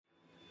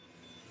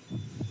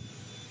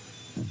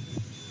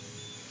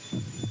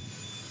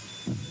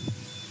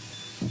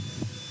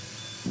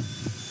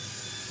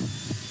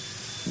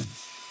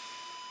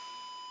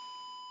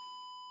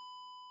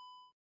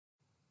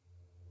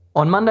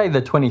On Monday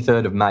the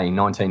 23rd of May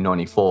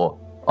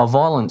 1994, a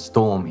violent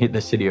storm hit the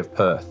city of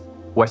Perth,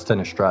 Western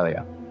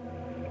Australia.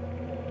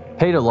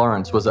 Peter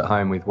Lawrence was at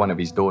home with one of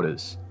his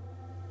daughters.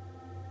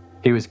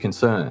 He was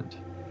concerned.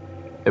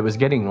 It was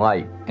getting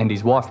late and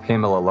his wife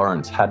Pamela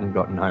Lawrence hadn't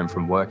gotten home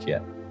from work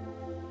yet.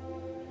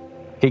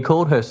 He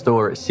called her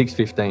store at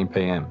 6:15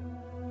 p.m.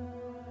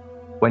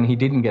 When he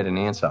didn't get an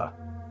answer,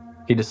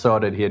 he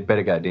decided he had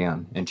better go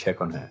down and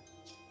check on her.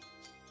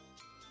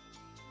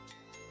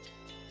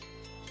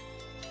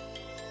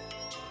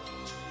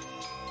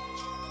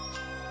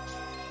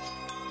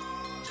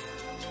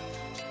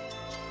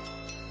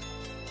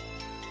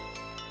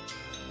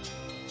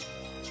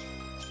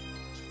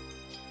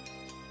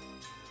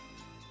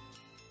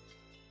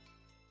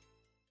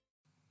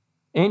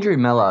 Andrew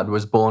Mallard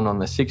was born on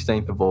the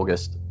 16th of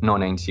August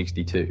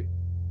 1962.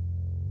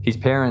 His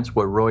parents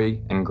were Roy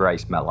and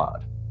Grace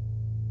Mallard.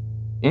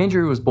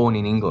 Andrew was born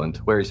in England,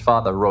 where his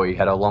father Roy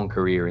had a long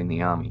career in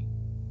the army.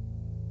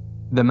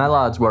 The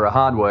Mallards were a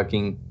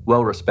hard-working,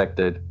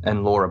 well-respected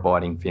and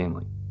law-abiding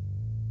family.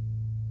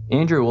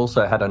 Andrew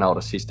also had an older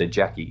sister,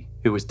 Jackie,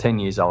 who was 10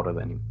 years older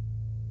than him.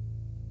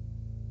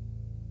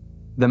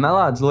 The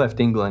Mallards left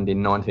England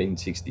in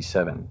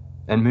 1967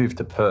 and moved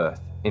to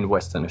Perth in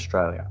Western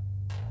Australia.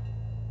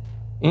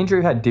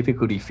 Andrew had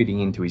difficulty fitting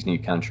into his new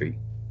country.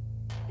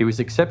 He was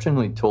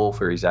exceptionally tall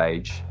for his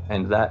age,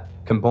 and that,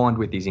 combined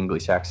with his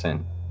English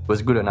accent,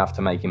 was good enough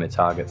to make him a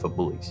target for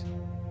bullies.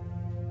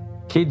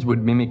 Kids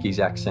would mimic his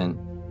accent,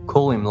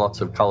 call him lots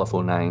of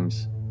colourful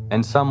names,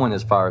 and some went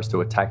as far as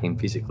to attack him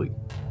physically.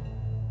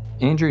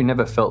 Andrew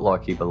never felt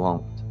like he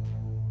belonged.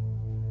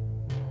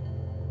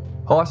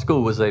 High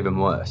school was even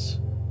worse,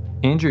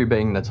 Andrew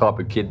being the type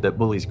of kid that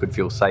bullies could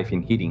feel safe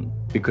in hitting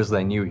because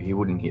they knew he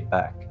wouldn't hit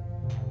back.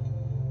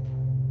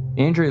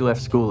 Andrew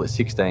left school at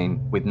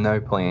 16 with no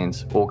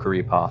plans or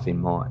career path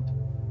in mind.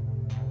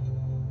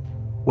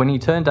 When he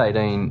turned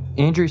 18,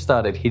 Andrew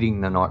started hitting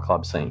the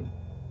nightclub scene.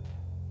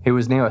 He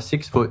was now a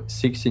 6 foot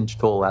 6 inch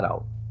tall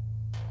adult.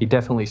 He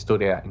definitely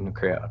stood out in the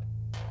crowd.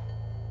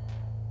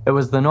 It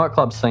was the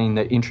nightclub scene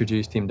that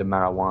introduced him to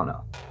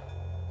marijuana,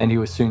 and he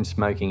was soon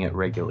smoking it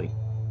regularly.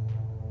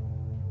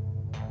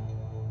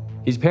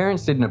 His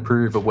parents didn't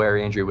approve of where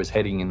Andrew was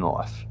heading in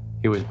life.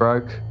 He was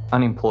broke,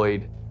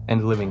 unemployed,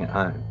 and living at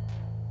home.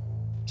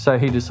 So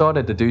he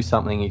decided to do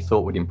something he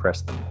thought would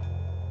impress them.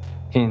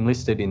 He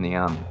enlisted in the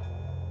army.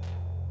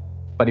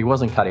 But he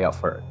wasn't cut out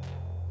for it.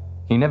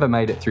 He never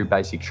made it through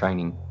basic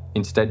training,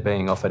 instead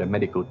being offered a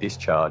medical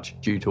discharge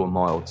due to a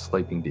mild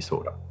sleeping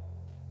disorder.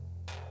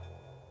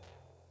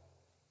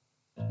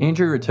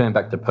 Andrew returned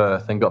back to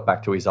Perth and got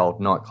back to his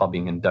old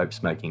nightclubbing and dope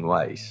smoking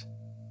ways.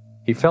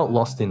 He felt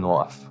lost in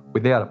life,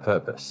 without a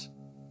purpose.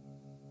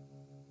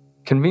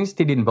 Convinced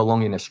he didn't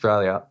belong in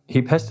Australia,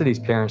 he pestered his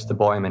parents to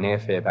buy him an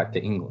airfare back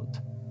to England.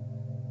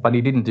 But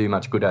he didn't do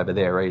much good over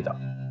there either,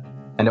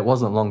 and it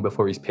wasn't long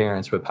before his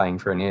parents were paying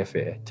for an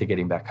airfare to get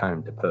him back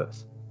home to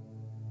Perth.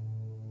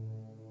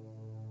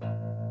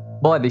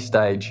 By this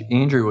stage,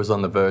 Andrew was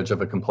on the verge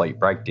of a complete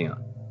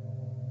breakdown.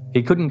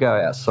 He couldn't go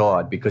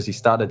outside because he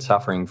started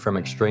suffering from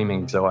extreme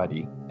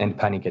anxiety and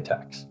panic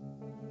attacks.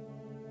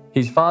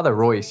 His father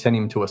Roy sent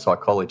him to a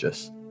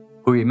psychologist,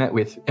 who he met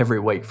with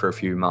every week for a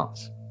few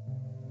months.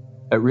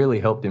 It really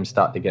helped him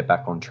start to get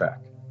back on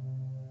track.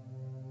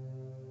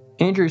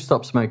 Andrew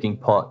stopped smoking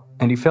pot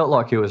and he felt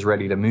like he was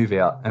ready to move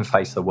out and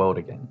face the world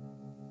again.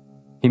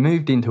 He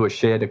moved into a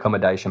shared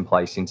accommodation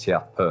place in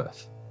South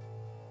Perth.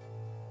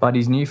 But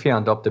his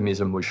newfound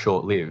optimism was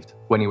short-lived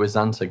when he was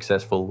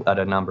unsuccessful at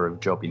a number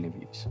of job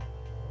interviews.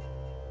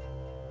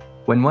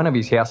 When one of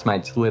his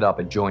housemates lit up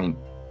a joint,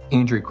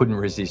 Andrew couldn't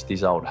resist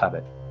his old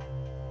habit.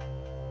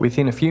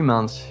 Within a few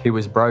months, he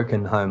was broke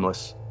and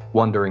homeless,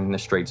 wandering the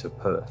streets of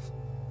Perth.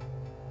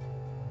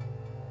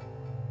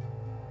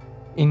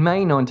 In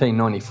May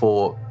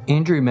 1994,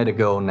 Andrew met a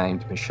girl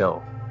named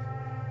Michelle.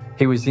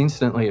 He was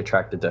instantly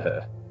attracted to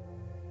her.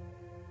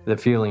 The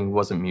feeling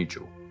wasn't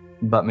mutual,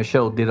 but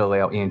Michelle did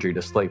allow Andrew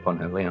to sleep on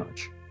her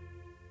lounge.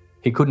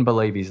 He couldn't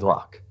believe his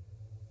luck.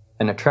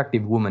 An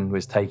attractive woman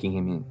was taking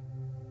him in.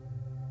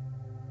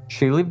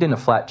 She lived in a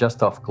flat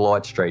just off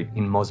Glyde Street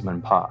in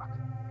Mosman Park.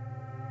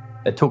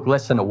 It took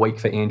less than a week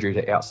for Andrew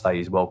to outstay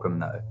his welcome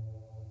though.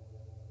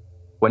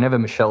 Whenever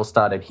Michelle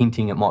started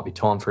hinting it might be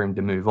time for him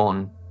to move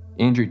on,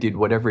 Andrew did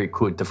whatever he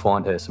could to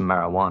find her some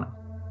marijuana.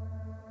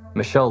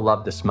 Michelle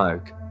loved to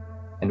smoke,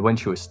 and when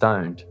she was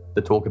stoned,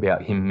 the talk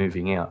about him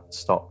moving out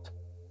stopped.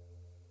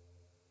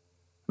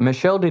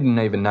 Michelle didn't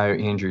even know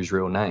Andrew's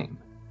real name.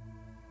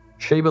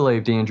 She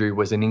believed Andrew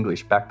was an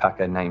English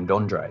backpacker named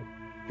Andre,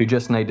 who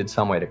just needed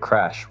somewhere to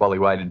crash while he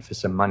waited for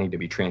some money to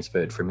be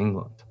transferred from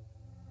England.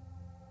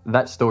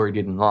 That story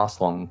didn't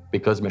last long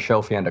because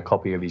Michelle found a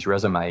copy of his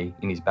resume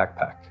in his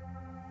backpack.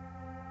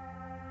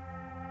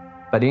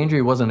 But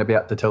Andrew wasn't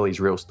about to tell his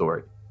real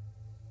story.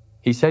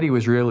 He said he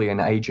was really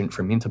an agent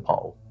from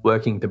Interpol,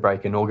 working to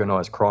break an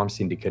organised crime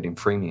syndicate in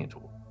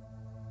Fremantle.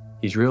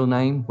 His real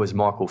name was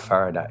Michael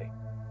Faraday.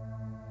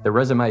 The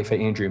resume for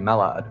Andrew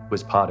Mallard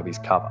was part of his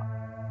cover.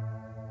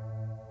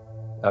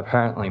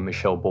 Apparently,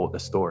 Michelle bought the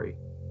story.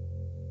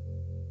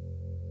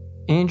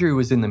 Andrew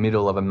was in the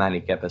middle of a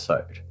manic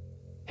episode.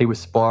 He was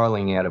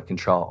spiralling out of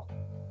control.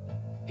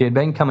 He had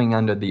been coming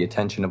under the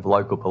attention of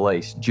local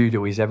police due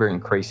to his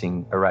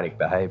ever-increasing erratic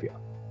behaviour.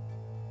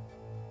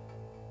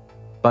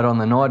 But on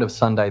the night of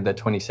Sunday the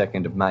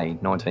 22nd of May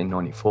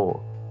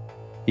 1994,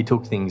 he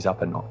took things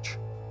up a notch.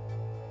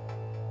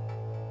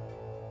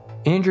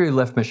 Andrew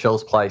left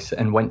Michelle's place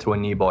and went to a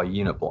nearby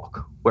unit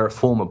block, where a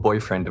former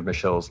boyfriend of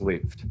Michelle's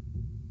lived.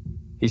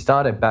 He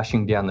started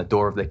bashing down the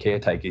door of the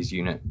caretaker's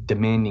unit,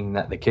 demanding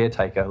that the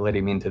caretaker let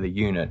him into the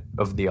unit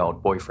of the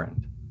old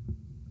boyfriend.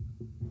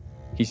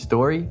 His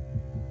story?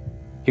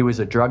 He was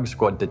a drug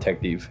squad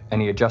detective and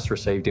he had just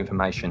received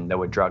information there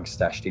were drugs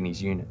stashed in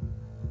his unit.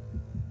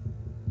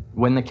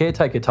 When the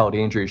caretaker told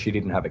Andrew she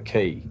didn't have a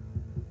key,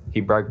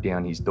 he broke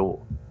down his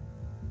door.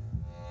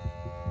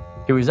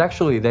 He was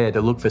actually there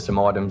to look for some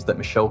items that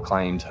Michelle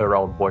claimed her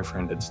old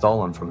boyfriend had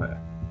stolen from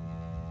her.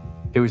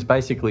 He was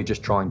basically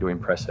just trying to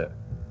impress her.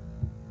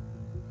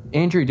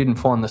 Andrew didn't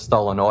find the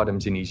stolen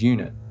items in his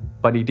unit,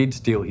 but he did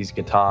steal his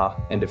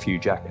guitar and a few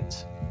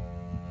jackets.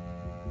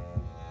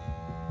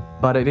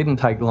 But it didn't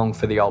take long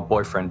for the old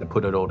boyfriend to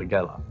put it all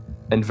together,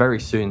 and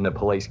very soon the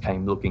police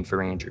came looking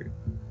for Andrew.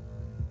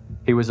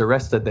 He was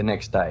arrested the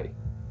next day,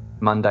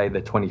 Monday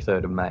the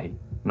 23rd of May,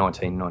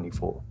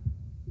 1994.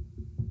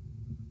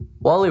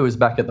 While he was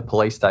back at the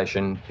police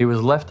station, he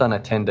was left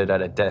unattended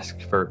at a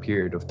desk for a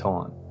period of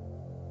time.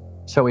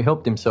 So he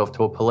helped himself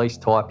to a police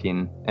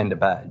tie-pin and a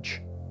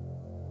badge.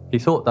 He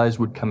thought those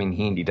would come in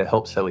handy to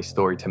help sell his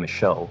story to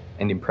Michelle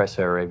and impress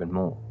her even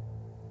more.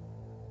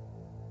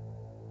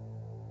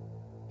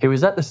 He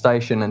was at the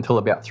station until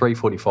about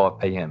 3:45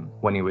 p.m.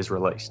 when he was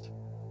released.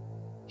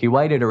 He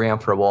waited around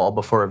for a while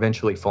before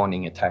eventually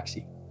finding a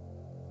taxi.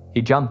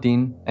 He jumped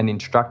in and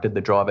instructed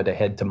the driver to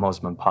head to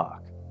Mosman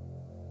Park.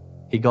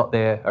 He got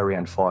there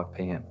around 5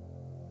 p.m.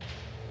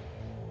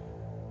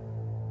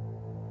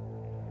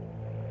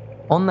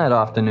 On that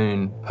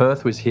afternoon,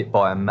 Perth was hit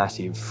by a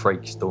massive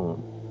freak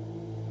storm.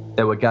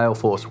 There were gale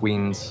force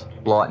winds,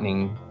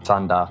 lightning,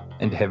 thunder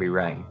and heavy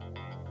rain.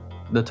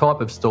 The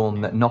type of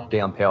storm that knocked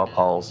down power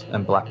poles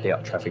and blacked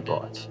out traffic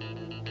lights.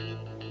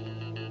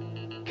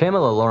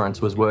 Pamela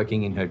Lawrence was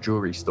working in her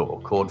jewellery store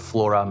called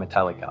Flora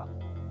Metallica.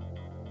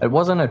 It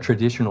wasn't a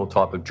traditional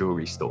type of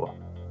jewellery store.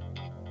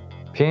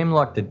 Pam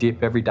liked to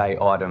dip everyday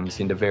items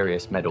into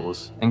various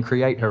metals and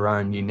create her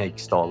own unique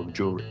style of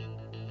jewellery.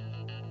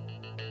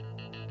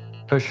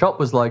 Her shop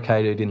was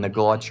located in the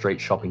Glyde Street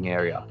shopping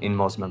area in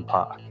Mosman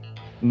Park,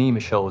 near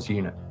Michelle's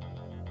unit.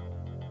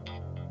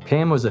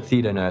 Pam was a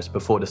theatre nurse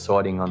before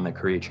deciding on the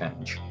career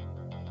change.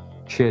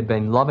 She had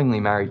been lovingly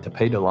married to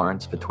Peter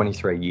Lawrence for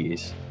 23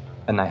 years,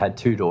 and they had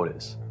 2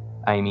 daughters,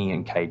 Amy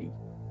and Katie.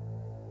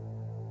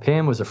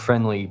 Pam was a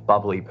friendly,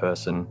 bubbly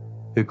person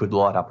who could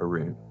light up a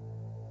room.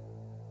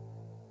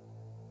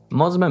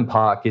 Mosman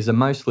Park is a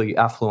mostly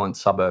affluent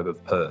suburb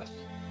of Perth,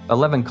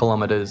 11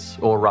 kilometres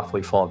or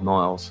roughly 5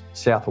 miles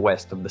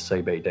southwest of the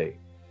CBD.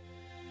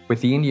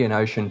 With the Indian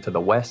Ocean to the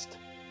west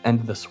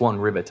and the Swan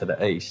River to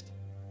the east,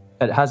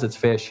 it has its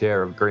fair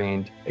share of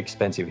grand,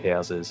 expensive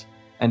houses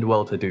and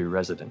well-to-do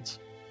residents.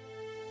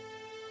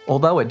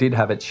 Although it did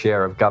have its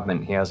share of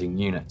government housing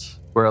units,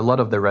 where a lot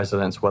of the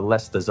residents were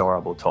less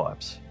desirable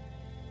types,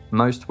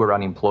 most were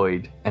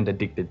unemployed and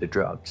addicted to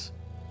drugs,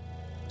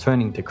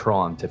 turning to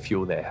crime to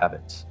fuel their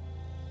habits.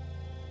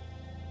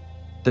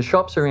 The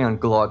shops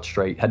around Glyde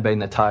Street had been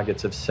the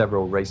targets of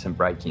several recent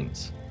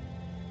break-ins.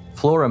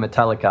 Flora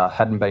Metallica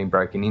hadn't been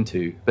broken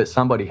into, but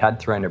somebody had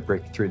thrown a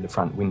brick through the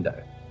front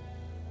window.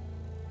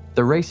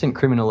 The recent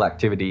criminal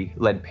activity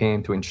led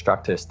Pam to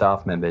instruct her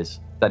staff members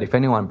that if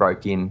anyone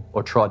broke in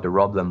or tried to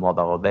rob them while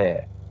they were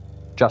there,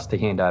 just to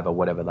hand over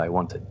whatever they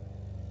wanted.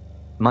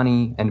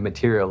 Money and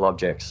material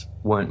objects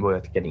weren't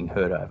worth getting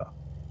hurt over.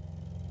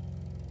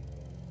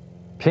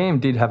 Pam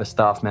did have a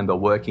staff member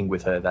working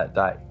with her that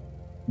day,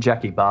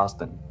 Jackie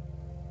Barsden,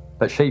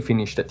 but she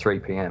finished at 3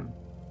 p.m.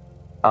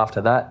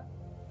 After that,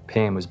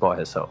 Pam was by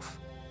herself.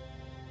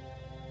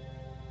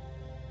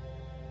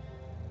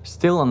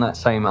 Still on that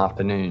same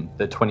afternoon,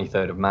 the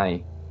 23rd of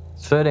May,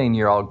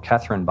 13-year-old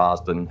Catherine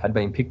Barsden had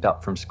been picked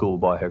up from school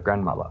by her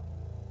grandmother.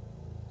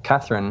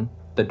 Catherine,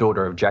 the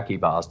daughter of Jackie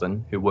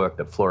Barsden, who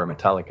worked at Flora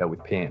Metallica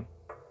with Pam.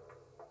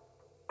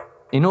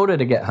 In order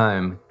to get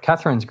home,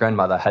 Catherine's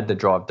grandmother had to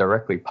drive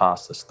directly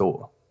past the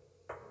store.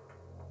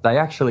 They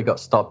actually got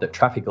stopped at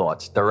traffic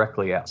lights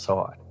directly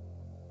outside.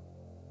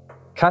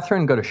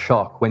 Catherine got a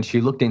shock when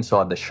she looked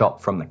inside the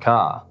shop from the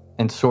car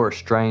and saw a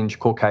strange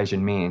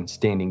Caucasian man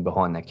standing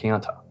behind the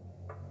counter.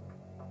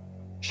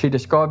 She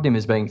described him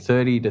as being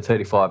 30 to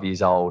 35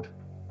 years old,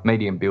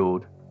 medium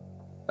build,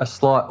 a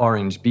slight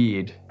orange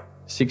beard,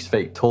 6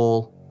 feet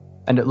tall,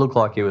 and it looked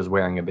like he was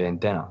wearing a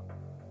bandana.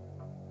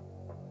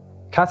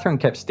 Catherine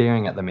kept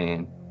staring at the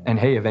man, and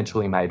he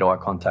eventually made eye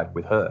contact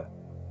with her,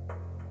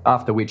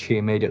 after which he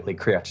immediately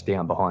crouched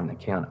down behind the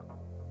counter.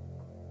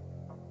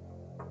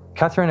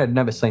 Catherine had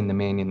never seen the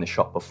man in the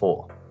shop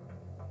before.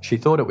 She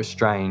thought it was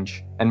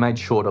strange and made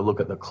sure to look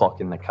at the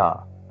clock in the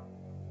car.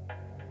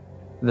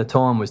 The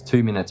time was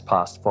 2 minutes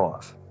past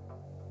 5.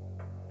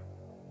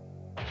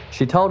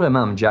 She told her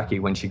mum Jackie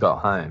when she got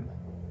home.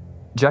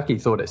 Jackie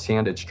thought it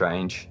sounded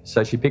strange,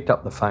 so she picked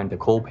up the phone to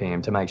call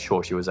Pam to make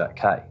sure she was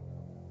okay.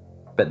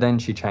 But then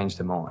she changed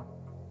her mind,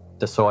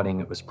 deciding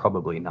it was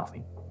probably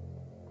nothing.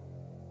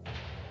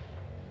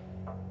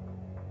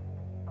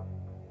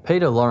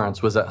 Peter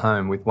Lawrence was at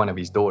home with one of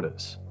his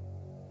daughters.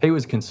 He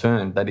was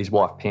concerned that his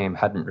wife Pam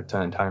hadn't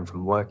returned home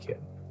from work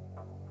yet.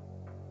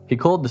 He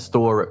called the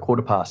store at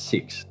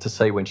 6:15 to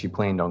see when she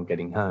planned on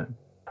getting home.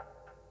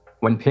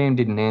 When Pam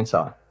didn't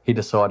answer, he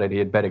decided he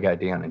had better go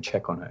down and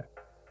check on her.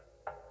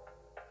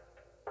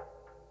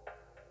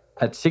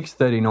 At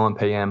 6:39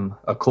 p.m,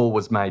 a call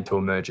was made to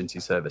emergency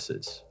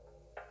services.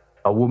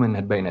 A woman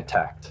had been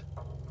attacked.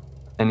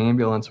 An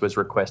ambulance was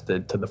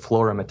requested to the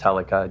Flora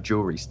Metallica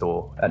jewellery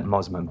store at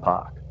Mosman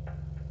Park.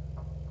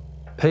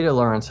 Peter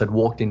Lawrence had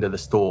walked into the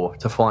store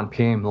to find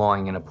Pam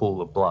lying in a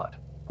pool of blood,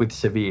 with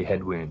severe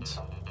head wounds.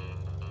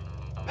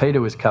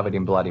 Peter was covered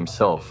in blood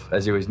himself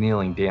as he was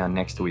kneeling down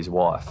next to his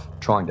wife,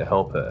 trying to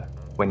help her,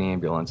 when the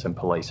ambulance and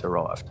police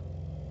arrived.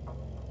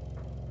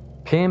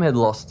 Pam had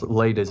lost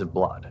litres of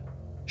blood.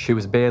 She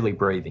was barely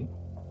breathing.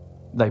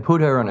 They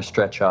put her on a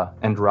stretcher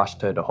and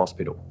rushed her to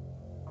hospital.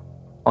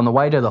 On the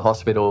way to the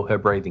hospital, her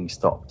breathing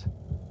stopped.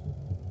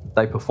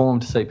 They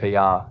performed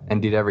CPR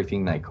and did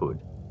everything they could,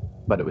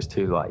 but it was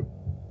too late.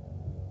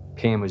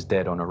 Pam was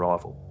dead on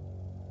arrival.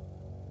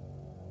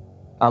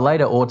 A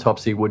later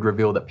autopsy would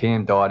reveal that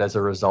Pam died as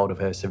a result of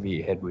her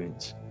severe head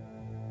wounds.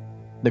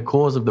 The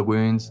cause of the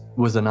wounds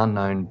was an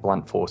unknown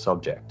blunt force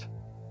object.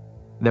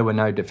 There were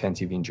no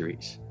defensive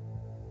injuries.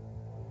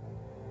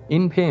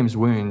 In Pam's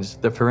wounds,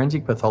 the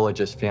forensic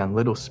pathologist found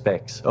little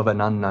specks of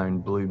an unknown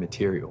blue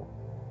material.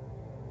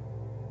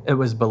 It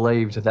was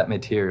believed that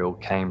material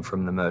came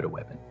from the murder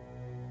weapon.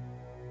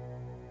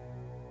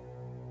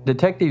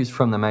 Detectives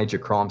from the Major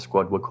Crime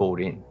Squad were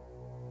called in.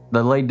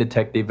 The lead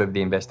detective of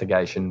the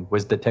investigation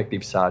was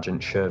Detective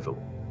Sergeant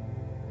Sherville,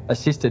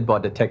 assisted by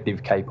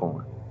Detective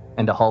Capehorn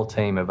and a whole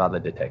team of other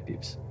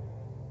detectives.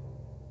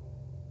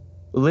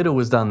 Little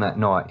was done that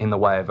night in the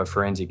way of a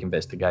forensic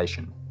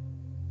investigation.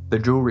 The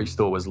jewellery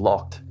store was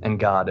locked and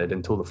guarded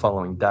until the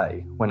following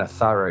day, when a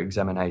thorough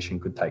examination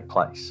could take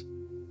place.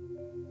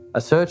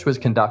 A search was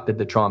conducted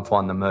to try and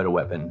find the murder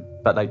weapon,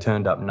 but they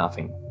turned up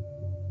nothing.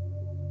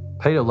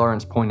 Peter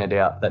Lawrence pointed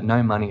out that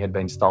no money had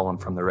been stolen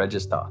from the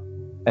register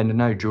and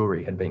no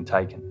jewellery had been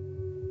taken.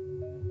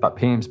 But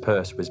Pam's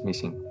purse was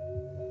missing.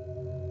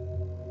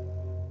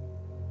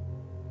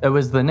 It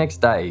was the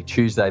next day,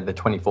 Tuesday the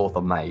 24th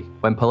of May,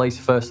 when police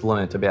first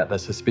learnt about the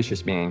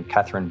suspicious man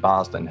Catherine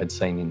Barsden had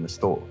seen in the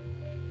store.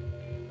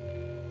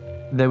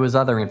 There was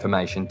other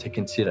information to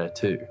consider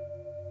too.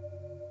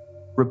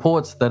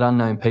 Reports that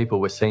unknown people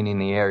were seen in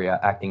the area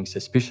acting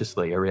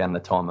suspiciously around the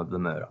time of the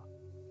murder.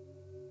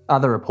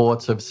 Other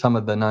reports of some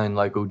of the known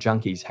local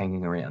junkies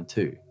hanging around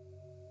too.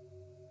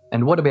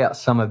 And what about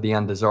some of the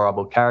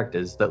undesirable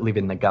characters that live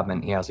in the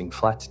government housing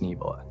flats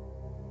nearby?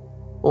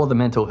 Or the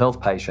mental health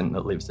patient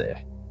that lives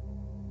there?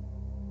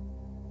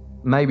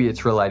 Maybe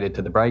it's related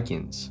to the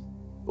break-ins,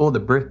 or the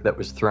brick that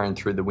was thrown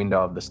through the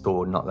window of the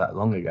store not that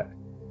long ago.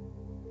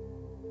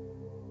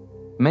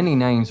 Many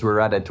names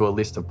were added to a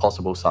list of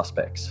possible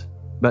suspects,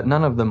 but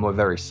none of them were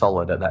very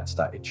solid at that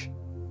stage.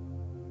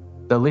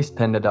 The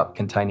list ended up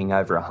containing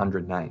over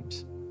 100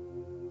 names.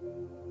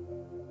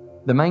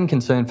 The main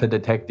concern for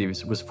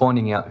detectives was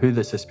finding out who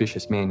the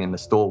suspicious man in the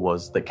store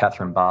was that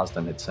Catherine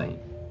Barsden had seen.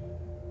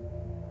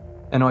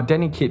 An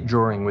identikit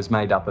drawing was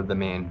made up of the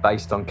man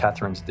based on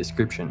Catherine's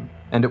description,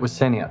 and it was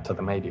sent out to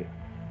the media.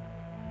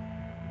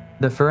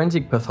 The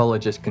forensic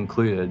pathologist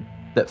concluded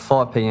that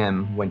 5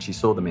 p.m, when she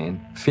saw the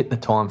man, fit the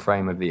time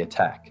frame of the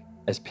attack,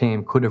 as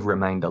Pam could have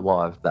remained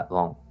alive that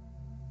long.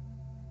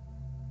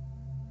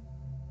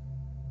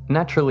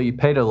 Naturally,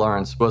 Peter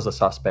Lawrence was a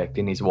suspect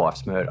in his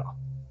wife's murder.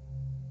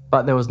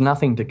 But there was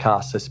nothing to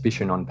cast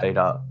suspicion on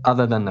Peter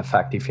other than the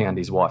fact he found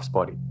his wife's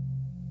body.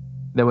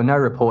 There were no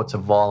reports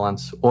of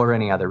violence or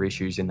any other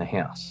issues in the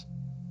house.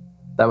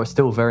 They were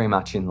still very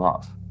much in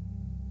love.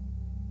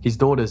 His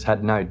daughters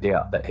had no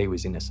doubt that he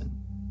was innocent.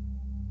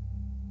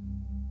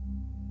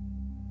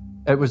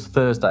 It was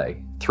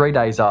Thursday, 3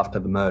 days after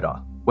the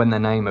murder, when the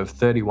name of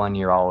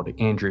 31-year-old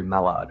Andrew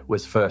Mallard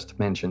was first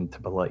mentioned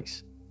to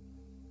police.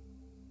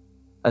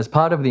 As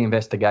part of the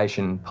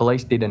investigation,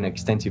 police did an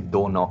extensive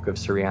door knock of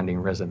surrounding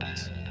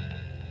residents.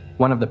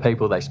 One of the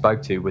people they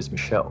spoke to was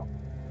Michelle,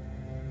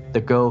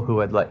 the girl who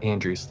had let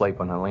Andrew sleep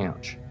on a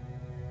lounge.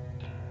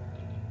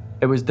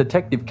 It was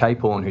Detective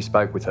Capehorn who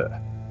spoke with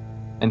her,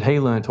 and he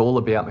learnt all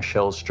about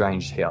Michelle's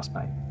strange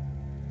housemate,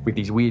 with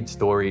his weird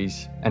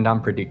stories and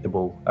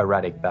unpredictable,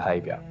 erratic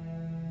behaviour.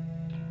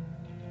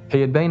 He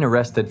had been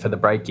arrested for the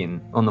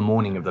break-in on the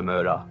morning of the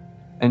murder,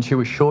 and she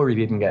was sure he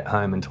didn't get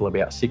home until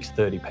about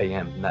 6:30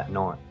 p.m. that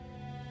night.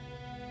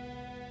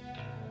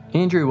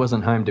 Andrew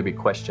wasn't home to be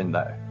questioned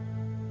though.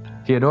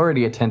 He had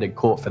already attended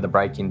court for the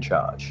break-in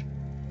charge,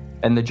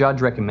 and the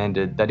judge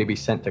recommended that he be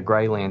sent to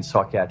Greyland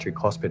Psychiatric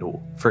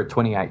Hospital for a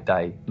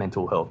 28-day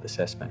mental health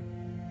assessment.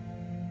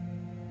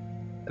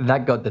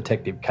 That got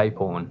Detective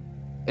Capehorn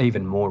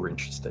even more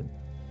interested.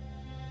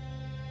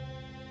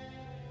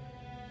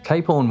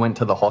 Capehorn went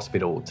to the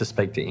hospital to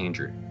speak to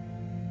Andrew.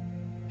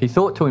 He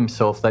thought to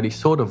himself that he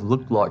sort of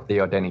looked like the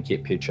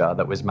identikit picture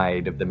that was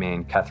made of the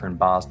man Catherine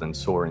Barsden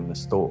saw in the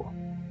store.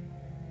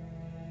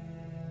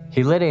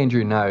 He let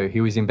Andrew know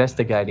he was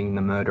investigating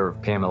the murder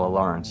of Pamela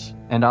Lawrence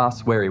and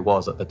asked where he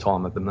was at the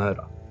time of the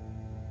murder.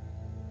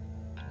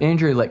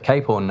 Andrew let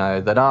Capehorn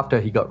know that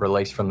after he got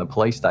released from the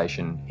police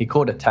station, he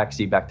caught a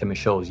taxi back to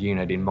Michelle's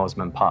unit in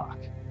Mosman Park,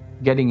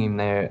 getting him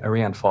there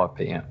around 5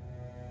 p.m.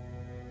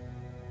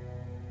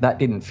 That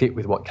didn't fit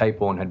with what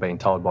Capehorn had been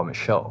told by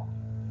Michelle.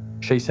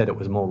 She said it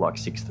was more like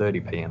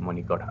 6:30 p.m. when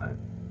he got home.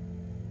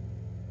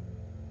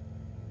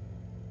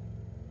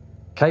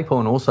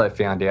 Capehorn also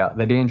found out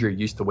that Andrew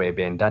used to wear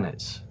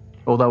bandanas,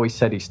 although he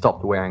said he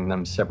stopped wearing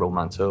them several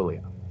months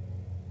earlier.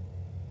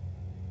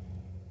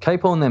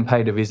 Capehorn then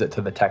paid a visit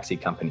to the taxi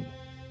company.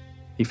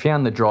 He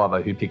found the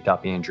driver who picked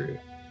up Andrew.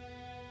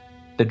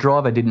 The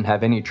driver didn't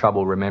have any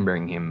trouble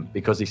remembering him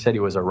because he said he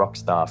was a rock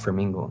star from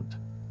England.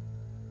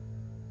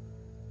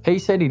 He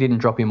said he didn't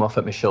drop him off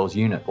at Michelle's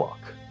unit block.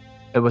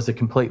 It was a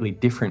completely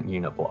different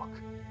unit block.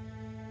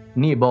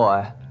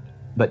 Nearby,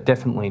 but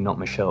definitely not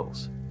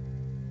Michelle's.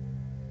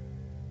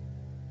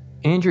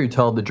 Andrew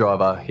told the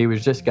driver he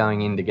was just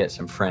going in to get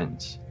some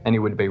friends and he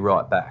would be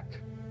right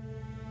back.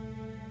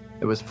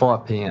 It was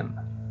 5 p.m,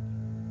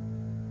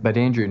 but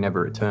Andrew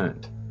never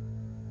returned.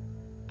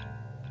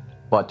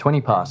 By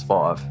 20 past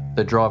 5,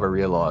 the driver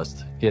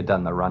realised he had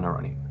done the runner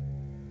on him.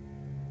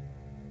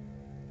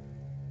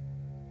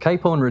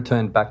 Capehorn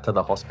returned back to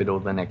the hospital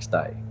the next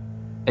day,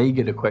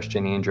 eager to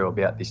question Andrew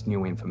about this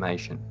new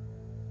information.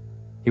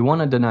 He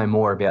wanted to know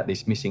more about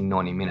this missing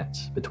 90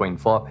 minutes between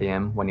 5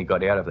 p.m. when he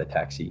got out of the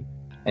taxi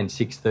and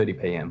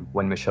 6:30 p.m.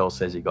 when Michelle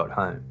says he got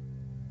home.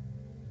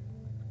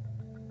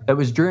 It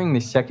was during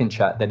this second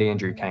chat that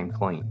Andrew came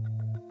clean.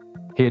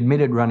 He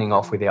admitted running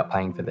off without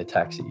paying for the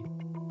taxi,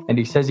 and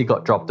he says he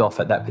got dropped off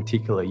at that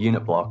particular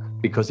unit block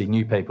because he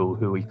knew people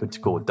who he could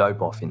score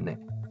dope off in there.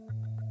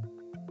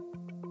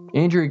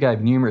 Andrew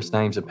gave numerous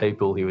names of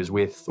people he was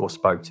with or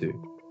spoke to.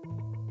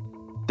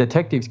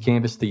 Detectives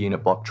canvassed the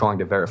unit block trying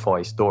to verify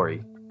his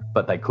story,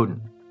 but they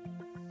couldn't.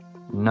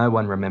 No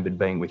one remembered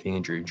being with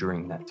Andrew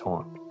during that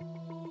time.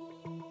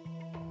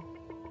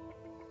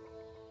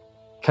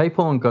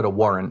 Capehorn got a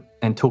warrant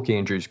and took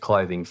Andrew's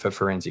clothing for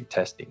forensic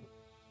testing.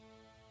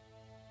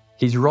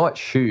 His right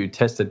shoe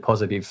tested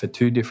positive for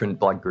 2 different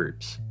blood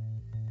groups.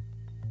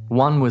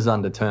 One was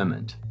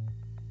undetermined.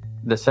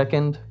 The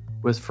second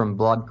was from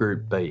blood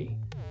group B,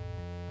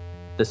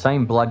 the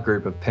same blood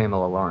group of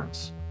Pamela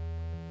Lawrence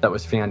that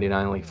was found in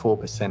only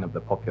 4% of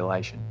the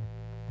population.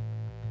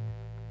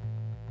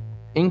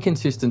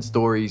 Inconsistent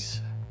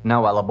stories,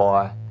 no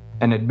alibi,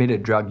 an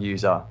admitted drug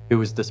user who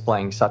was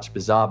displaying such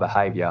bizarre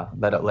behaviour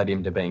that it led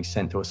him to being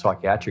sent to a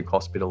psychiatric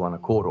hospital on a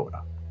court order.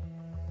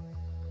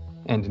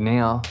 And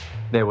now,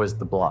 there was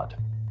the blood.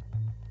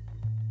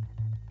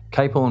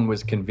 Capehorn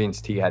was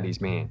convinced he had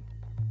his man.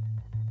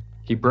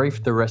 He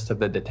briefed the rest of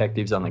the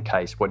detectives on the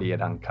case what he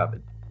had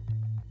uncovered.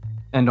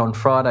 And on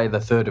Friday the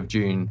 3rd of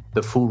June,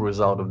 the full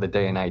result of the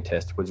DNA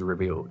test was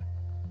revealed.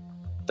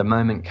 The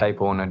moment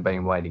Capehorn had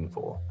been waiting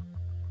for.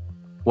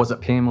 Was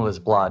it Pamela's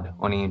blood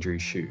on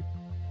Andrew's shoe?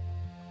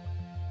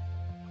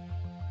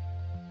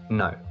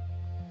 No.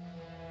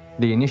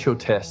 The initial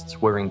tests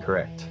were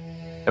incorrect.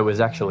 It was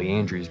actually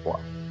Andrew's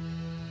blood.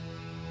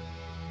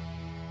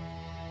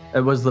 It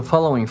was the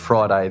following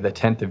Friday, the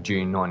 10th of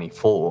June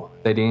 94,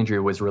 that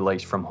Andrew was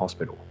released from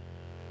hospital.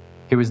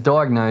 He was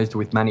diagnosed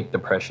with manic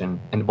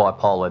depression and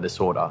bipolar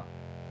disorder,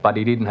 but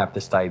he didn't have to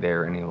stay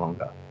there any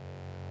longer.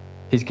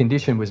 His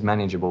condition was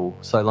manageable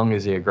so long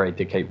as he agreed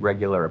to keep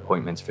regular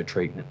appointments for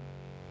treatment.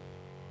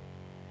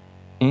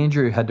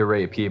 Andrew had to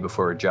reappear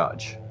before a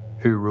judge,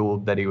 who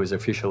ruled that he was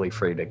officially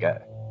free to go.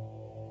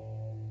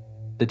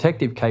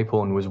 Detective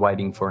Capehorn was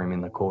waiting for him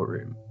in the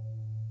courtroom.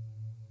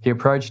 He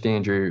approached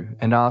Andrew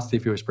and asked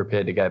if he was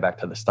prepared to go back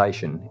to the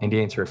station and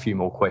answer a few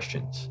more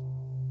questions.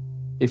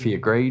 If he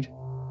agreed,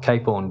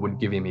 Capehorn would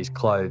give him his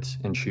clothes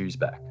and shoes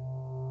back.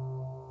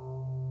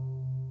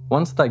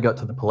 Once they got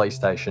to the police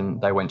station,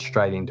 they went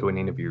straight into an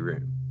interview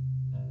room.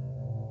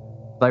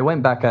 They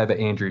went back over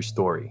Andrew's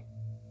story,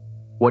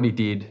 what he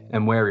did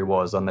and where he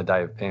was on the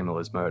day of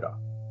Pamela's murder.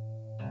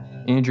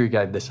 Andrew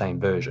gave the same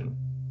version.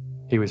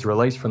 He was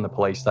released from the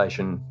police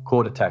station,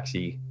 caught a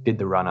taxi, did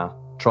the runner,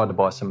 tried to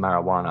buy some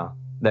marijuana,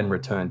 then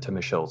returned to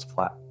Michelle's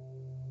flat.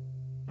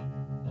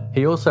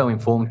 He also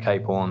informed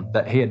Capehorn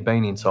that he had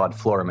been inside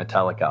Flora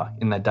Metallica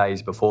in the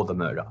days before the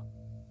murder.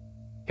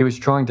 He was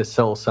trying to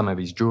sell some of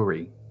his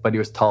jewellery, but he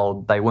was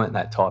told they weren't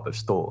that type of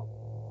store.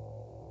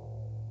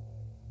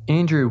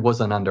 Andrew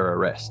wasn't under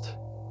arrest.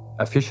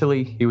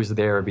 Officially, he was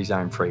there of his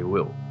own free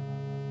will,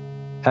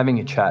 having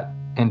a chat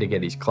and to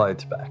get his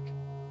clothes back.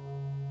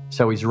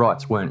 So his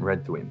rights weren't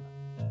read to him.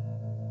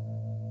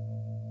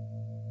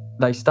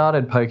 They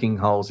started poking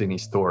holes in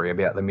his story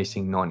about the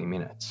missing 90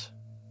 minutes.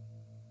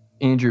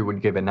 Andrew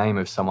would give a name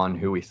of someone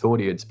who he thought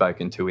he had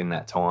spoken to in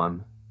that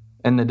time,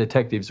 and the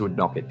detectives would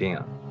knock it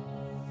down.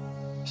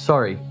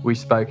 Sorry, we've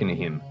spoken to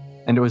him,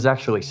 and it was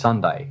actually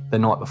Sunday, the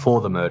night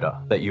before the murder,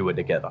 that you were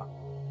together.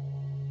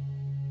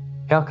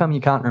 How come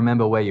you can't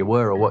remember where you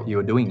were or what you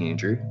were doing,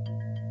 Andrew?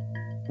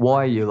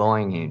 Why are you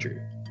lying, Andrew?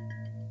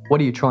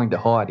 What are you trying to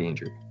hide,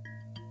 Andrew?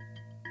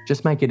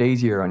 Just make it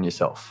easier on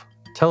yourself.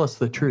 Tell us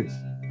the truth.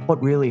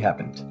 What really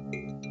happened?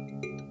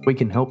 We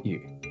can help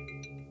you.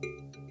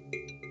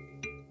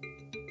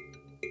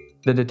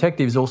 The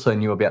detectives also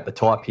knew about the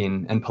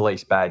tie-pin and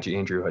police badge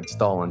Andrew had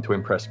stolen to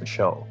impress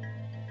Michelle.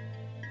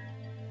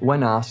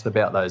 When asked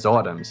about those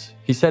items,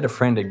 he said a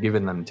friend had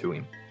given them to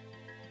him,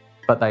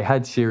 but they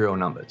had serial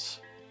numbers.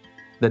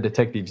 The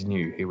detectives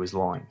knew he was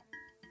lying.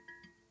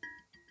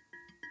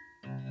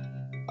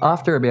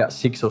 After about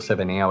 6 or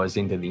 7 hours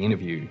into the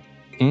interview,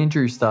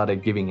 Andrew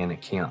started giving an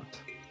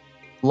account,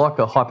 like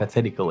a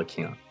hypothetical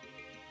account,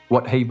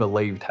 what he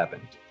believed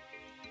happened,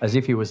 as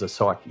if he was a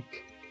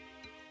psychic,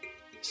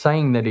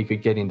 saying that he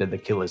could get into the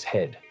killer's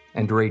head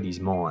and read his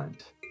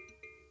mind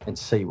and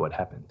see what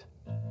happened.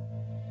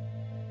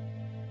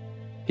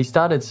 He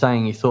started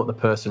saying he thought the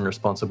person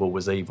responsible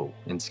was evil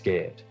and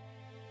scared,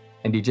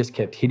 and he just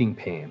kept hitting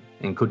Pam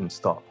and couldn't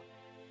stop.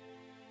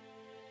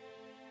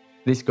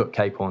 This got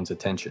Capehorn's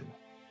attention.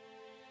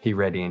 He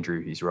read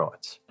Andrew his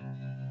rights.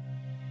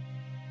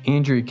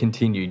 Andrew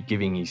continued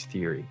giving his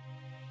theory.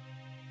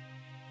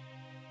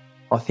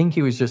 I think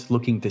he was just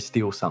looking to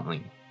steal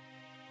something.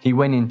 He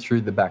went in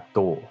through the back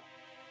door.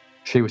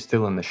 She was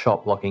still in the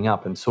shop locking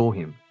up and saw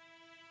him.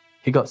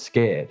 He got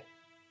scared,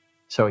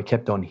 so he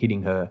kept on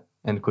hitting her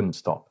and couldn't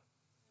stop.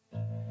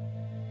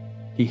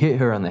 He hit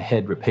her on the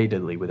head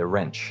repeatedly with a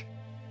wrench.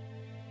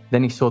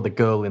 Then he saw the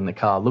girl in the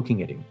car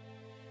looking at him.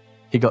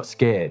 He got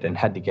scared and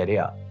had to get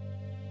out.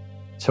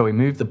 So he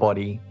moved the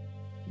body,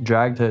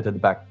 dragged her to the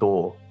back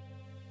door.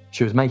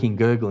 She was making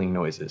gurgling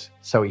noises,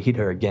 so he hit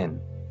her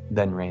again,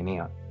 then ran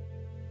out.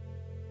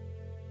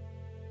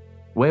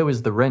 Where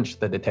was the wrench,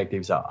 the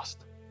detectives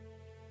asked.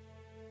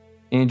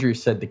 Andrew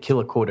said the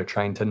killer caught a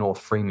train to North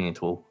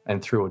Fremantle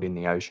and threw it in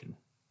the ocean.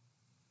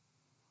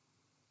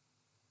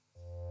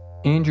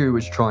 Andrew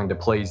was trying to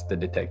please the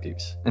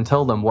detectives and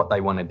tell them what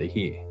they wanted to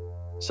hear,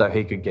 so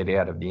he could get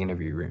out of the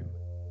interview room.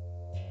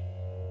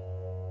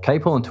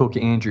 Capehorn took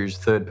Andrew's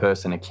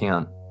third-person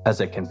account as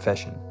a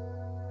confession.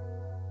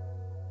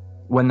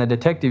 When the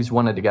detectives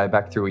wanted to go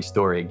back through his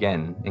story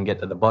again and get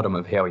to the bottom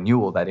of how he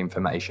knew all that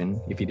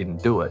information if he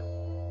didn't do it,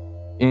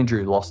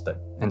 Andrew lost it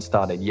and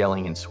started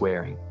yelling and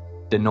swearing,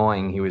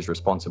 denying he was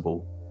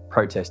responsible,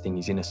 protesting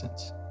his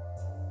innocence.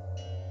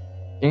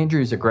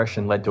 Andrew's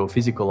aggression led to a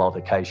physical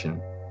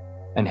altercation,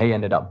 and he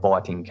ended up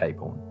biting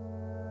Capehorn.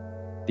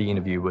 The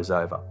interview was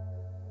over.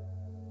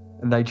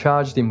 They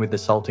charged him with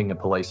assaulting a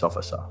police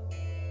officer,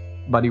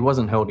 but he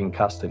wasn't held in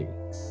custody.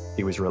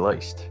 He was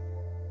released.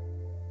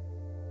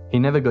 He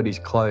never got his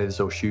clothes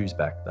or shoes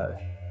back, though.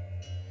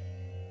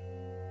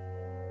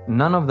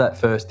 None of that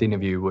first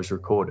interview was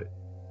recorded.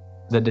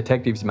 The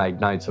detectives made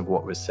notes of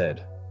what was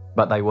said,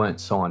 but they weren't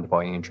signed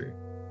by Andrew.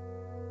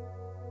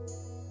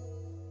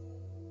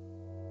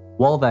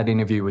 While that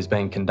interview was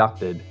being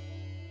conducted,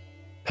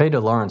 Peter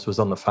Lawrence was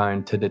on the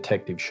phone to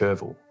Detective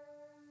Sherville.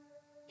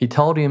 He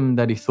told him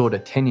that he thought a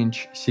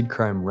 10-inch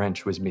Sidchrome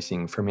wrench was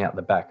missing from out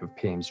the back of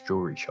Pam's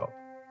jewellery shop.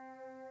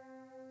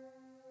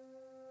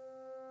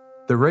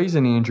 The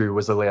reason Andrew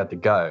was allowed to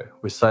go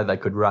was so they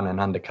could run an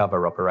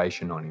undercover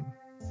operation on him.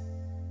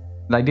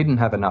 They didn't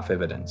have enough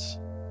evidence.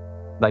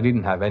 They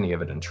didn't have any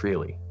evidence,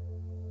 really.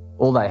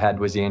 All they had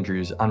was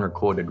Andrew's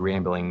unrecorded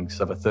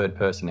ramblings of a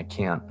third-person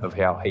account of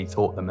how he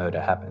thought the murder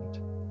happened.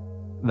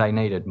 They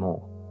needed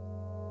more.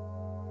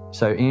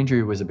 So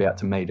Andrew was about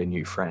to meet a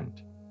new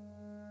friend.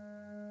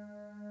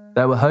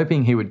 They were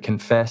hoping he would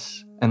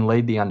confess and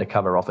lead the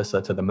undercover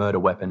officer to the murder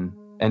weapon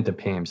and to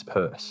Pam's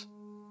purse.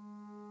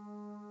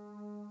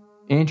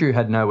 Andrew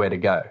had nowhere to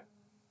go.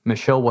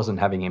 Michelle wasn't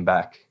having him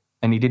back,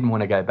 and he didn't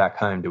want to go back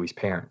home to his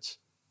parents.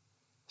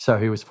 So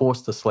he was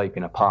forced to sleep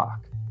in a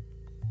park.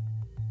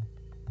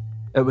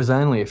 It was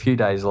only a few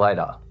days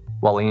later,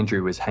 while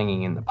Andrew was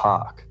hanging in the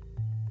park,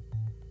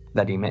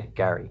 that he met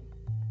Gary.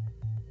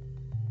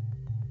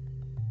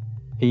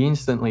 He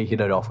instantly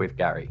hit it off with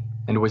Gary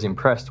and was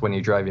impressed when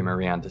he drove him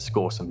around to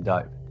score some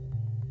dope.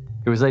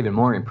 He was even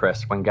more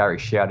impressed when Gary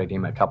shouted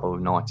him a couple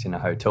of nights in a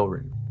hotel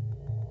room.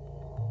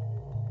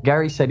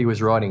 Gary said he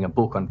was writing a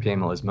book on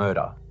Pamela's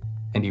murder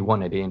and he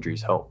wanted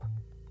Andrew's help.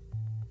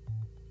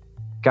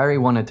 Gary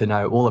wanted to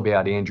know all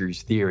about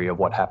Andrew's theory of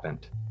what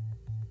happened,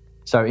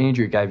 so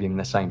Andrew gave him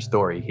the same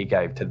story he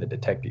gave to the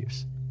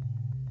detectives.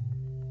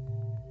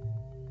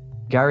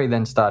 Gary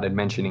then started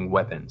mentioning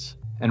weapons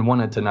and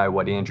wanted to know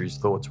what Andrew's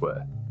thoughts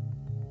were.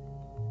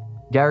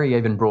 Gary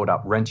even brought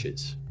up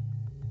wrenches,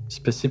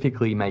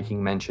 specifically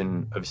making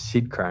mention of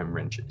Sidchrome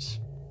wrenches.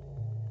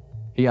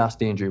 He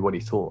asked Andrew what he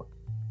thought.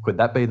 Could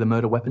that be the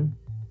murder weapon?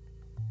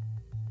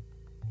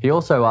 He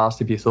also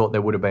asked if he thought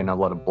there would have been a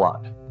lot of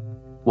blood,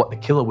 what the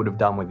killer would have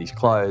done with his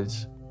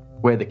clothes,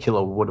 where the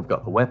killer would have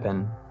got the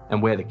weapon,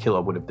 and where the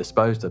killer would have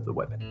disposed of the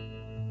weapon.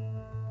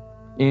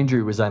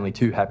 Andrew was only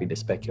too happy to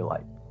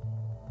speculate.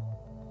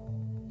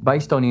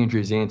 Based on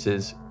Andrew's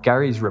answers,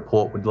 Gary's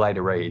report would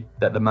later read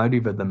that the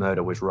motive of the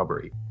murder was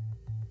robbery.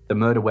 The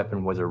murder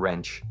weapon was a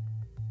wrench.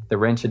 The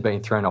wrench had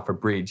been thrown off a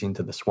bridge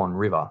into the Swan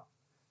River,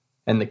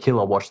 and the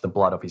killer washed the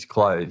blood off his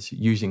clothes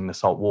using the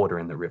salt water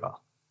in the river.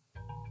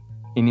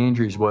 In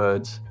Andrew's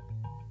words,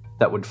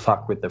 that would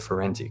fuck with the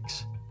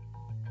forensics.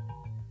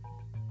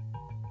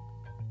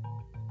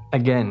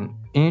 Again,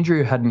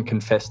 Andrew hadn't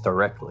confessed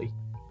directly,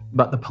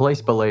 but the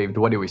police believed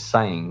what he was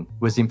saying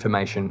was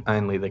information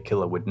only the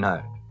killer would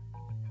know,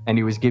 and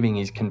he was giving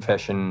his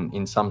confession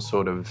in some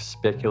sort of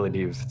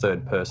speculative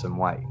third-person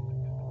way.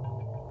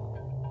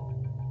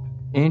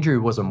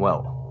 Andrew wasn't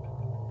well.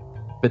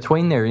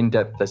 Between their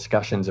in-depth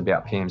discussions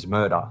about Pam's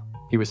murder,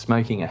 he was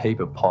smoking a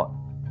heap of pot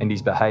and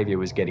his behaviour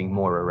was getting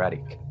more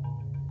erratic.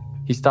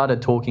 He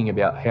started talking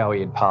about how he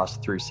had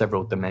passed through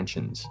several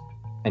dimensions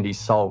and his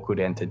soul could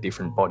enter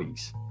different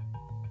bodies.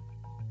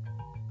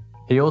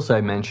 He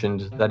also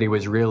mentioned that he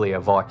was really a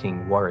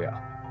Viking warrior.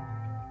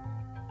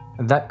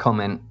 That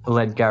comment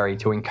led Gary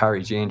to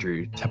encourage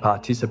Andrew to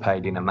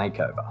participate in a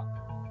makeover.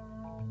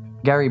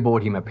 Gary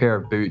bought him a pair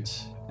of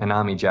boots, an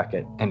army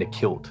jacket and a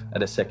kilt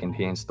at a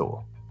second-hand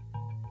store.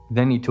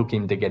 Then he took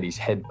him to get his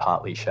head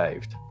partly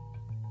shaved.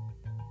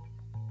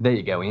 There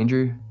you go,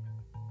 Andrew.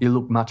 You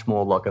look much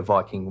more like a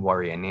Viking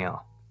warrior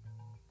now.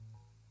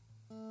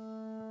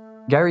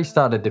 Gary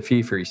started to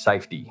fear for his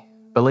safety,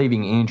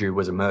 believing Andrew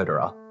was a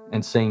murderer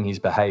and seeing his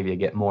behaviour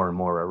get more and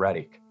more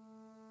erratic.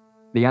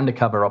 The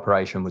undercover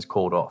operation was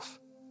called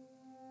off.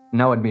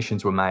 No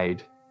admissions were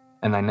made,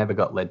 and they never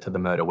got led to the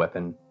murder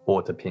weapon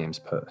or to Pam's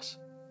purse.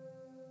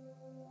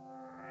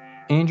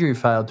 Andrew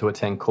failed to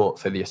attend court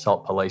for the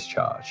assault police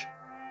charge,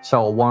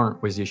 so a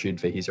warrant was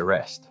issued for his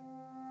arrest.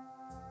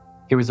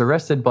 He was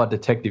arrested by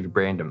Detective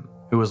Brandon,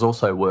 who was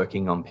also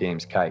working on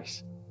Pam's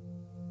case.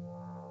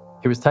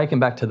 He was taken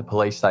back to the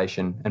police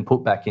station and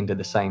put back into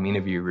the same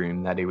interview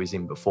room that he was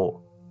in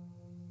before.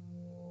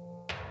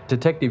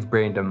 Detective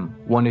Brandon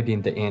wanted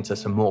him to answer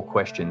some more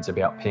questions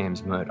about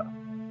Pam's murder.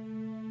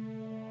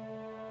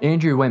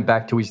 Andrew went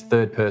back to his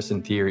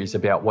third-person theories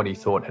about what he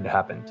thought had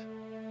happened.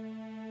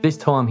 This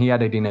time he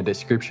added in a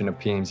description of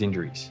Pam's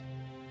injuries.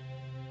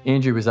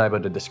 Andrew was able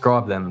to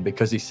describe them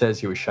because he says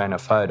he was shown a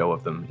photo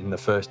of them in the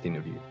first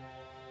interview.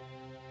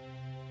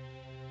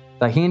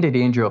 They handed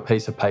Andrew a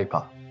piece of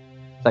paper.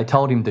 They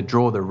told him to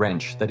draw the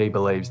wrench that he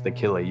believes the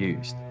killer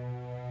used.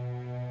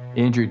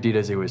 Andrew did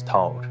as he was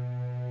told.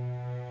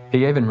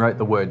 He even wrote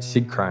the word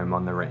Sidchrome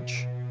on the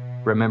wrench,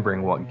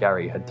 remembering what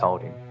Gary had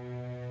told him.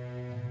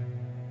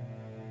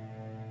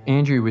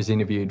 Andrew was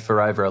interviewed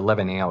for over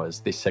 11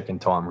 hours this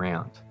second time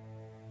round,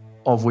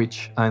 of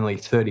which only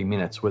 30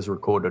 minutes was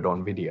recorded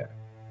on video.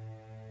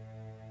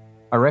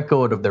 A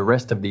record of the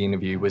rest of the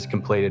interview was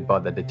completed by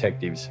the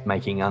detectives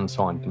making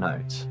unsigned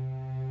notes,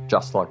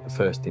 just like the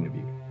first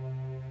interview.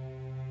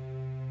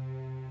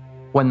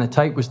 When the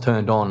tape was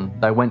turned on,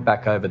 they went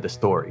back over the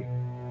story,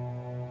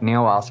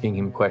 now asking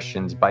him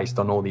questions based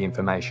on all the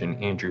information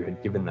Andrew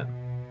had given them,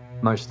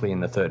 mostly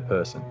in the third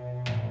person.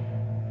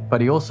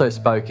 But he also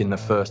spoke in the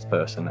first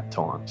person at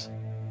times.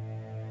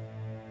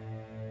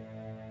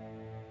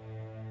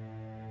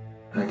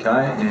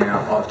 Okay,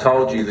 now I've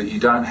told you that you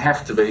don't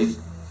have to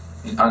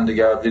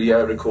undergo a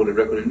video recorded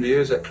record interview,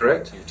 is that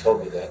correct? You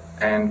told me that.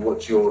 And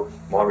what's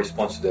My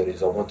response to that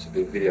is I want to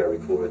be video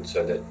recorded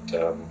so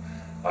that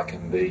I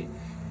can be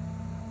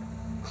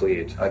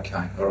cleared.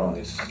 Okay, all right.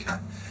 This. Okay.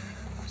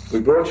 We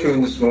brought you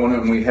in this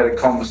morning and we had a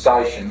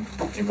conversation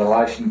in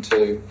relation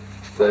to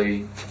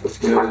the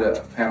murder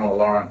of Pamela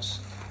Lawrence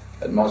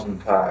at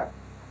Mosman Park.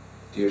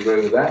 Do you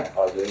agree with that?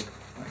 I do.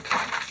 Okay.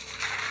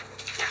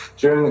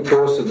 During the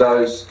course of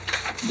those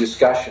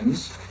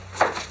discussions,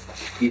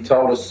 you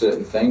told us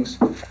certain things.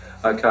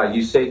 Okay,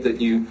 you said that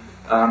you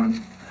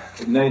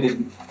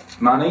needed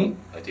money.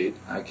 I did.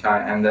 Okay,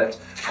 and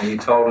you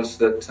told us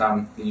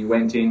that you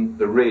went in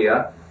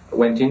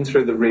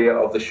through the rear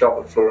of the shop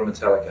at Flora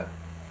Metallica.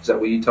 Is that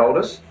what you told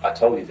us? I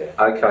told you that.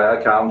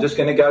 Okay, I'm just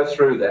going to go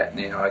through that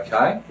now,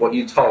 okay? What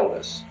you told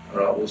us. All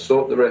right, we'll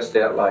sort the rest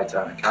out later,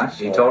 okay?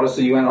 So you told us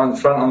that you went on the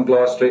front on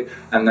Glass Street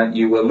and that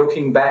you were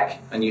looking back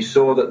and you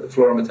saw that the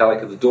Flora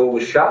Metallica, the door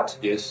was shut.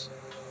 Yes.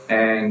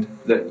 And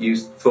that you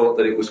thought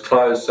that it was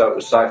closed so it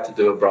was safe to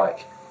do a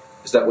break.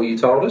 Is that what you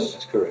told us?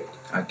 That's correct.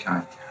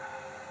 Okay.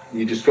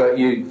 You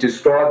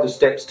described the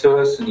steps to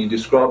us and you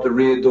described the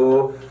rear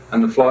door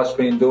and the fly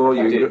screen door.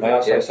 I did. May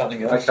I say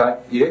something else? Okay,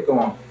 yeah, go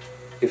on.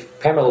 If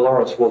Pamela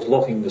Lawrence was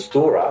locking the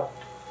store up,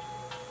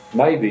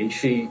 maybe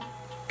she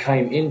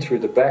came in through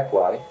the back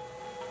way,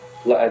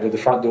 the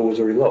front door was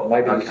already locked.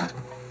 Maybe. Okay.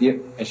 Yep.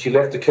 And she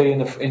left the key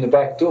in the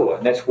back door,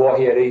 and that's why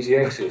he had easy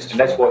access, and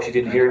that's why she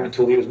didn't hear him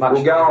until he was much.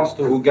 We'll go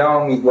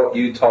on with what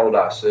you told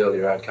us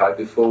earlier, okay?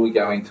 Before we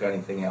go into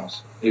anything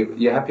else,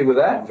 you happy with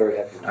that? I'm very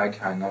happy with that.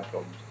 Okay, no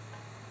problem.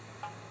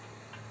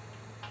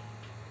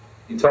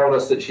 You told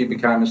us that she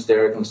became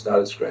hysterical and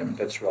started screaming.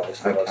 That's right.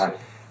 That's what I said.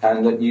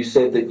 And that you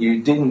said that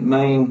you didn't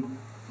mean.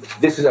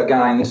 This is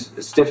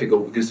it's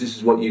difficult because this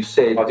is what you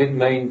said. I didn't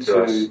mean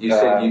to. You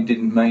said you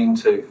didn't mean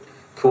to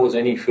cause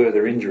any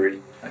further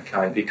injury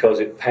Okay. because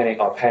I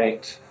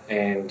panicked,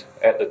 and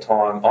at the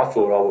time I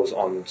thought I was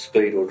on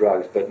speed or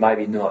drugs, but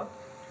maybe not.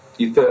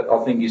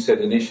 I think you said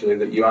initially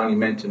that you only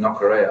meant to knock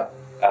her out.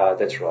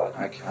 That's right.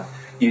 Okay.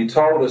 You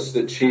told us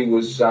that she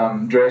was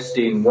dressed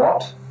in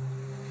what?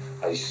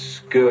 A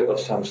skirt of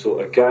some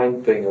sort.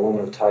 Again, being a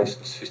woman of taste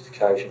and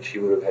sophistication, she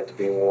would have had to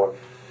be worn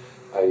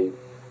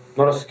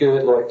not a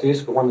skirt like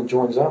this, but one that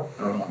joins up.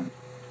 All right.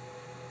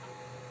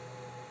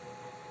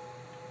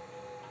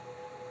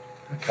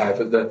 Okay,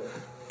 but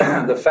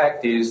the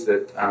fact is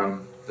that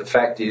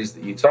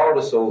you told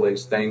us all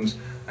these things,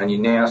 and you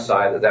now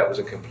say that was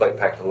a complete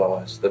pack of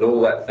lies. That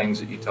all that things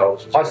that you told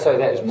us. I say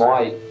that is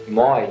my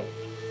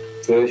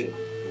version,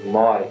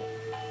 my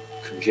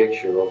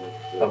conjecture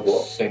of the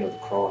scene of the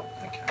crime.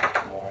 Okay,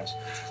 no worries.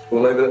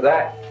 We'll leave it at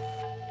that.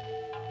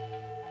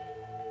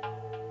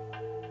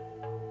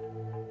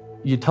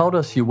 You told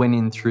us you went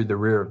in through the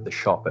rear of the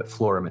shop at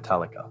Flora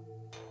Metallica.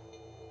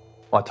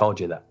 I told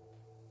you that.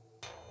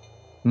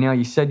 Now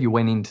you said you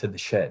went into the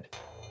shed.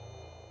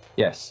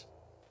 Yes.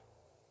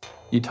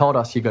 You told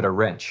us you got a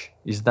wrench.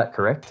 Is that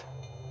correct?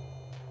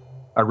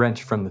 A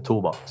wrench from the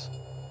toolbox.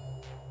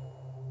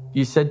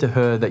 You said to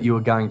her that you were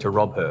going to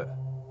rob her.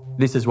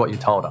 This is what you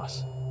told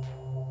us.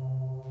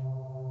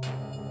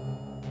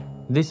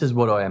 This is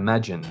what I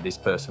imagine this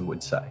person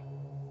would say.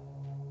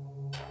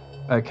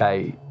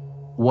 Okay,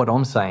 what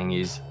I'm saying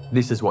is,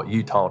 this is what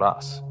you told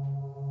us.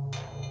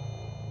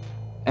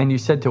 And you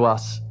said to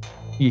us,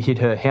 you hit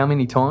her how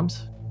many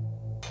times?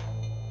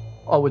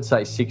 I would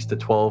say 6 to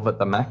 12 at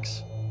the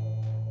max.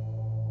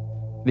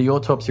 The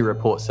autopsy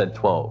report said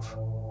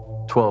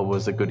 12. 12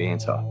 was a good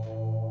answer.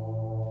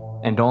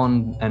 And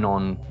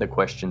on the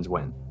questions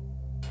went.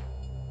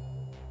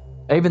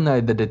 Even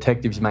though the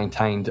detectives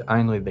maintained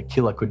only the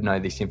killer could know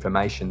this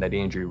information that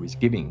Andrew was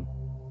giving,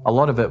 a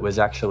lot of it was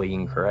actually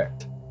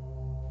incorrect.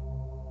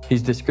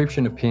 His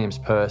description of Pam's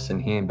purse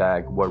and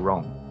handbag were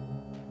wrong.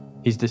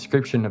 His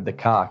description of the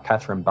car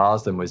Catherine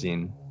Barsden was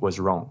in was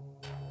wrong.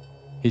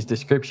 His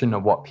description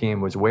of what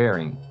Pam was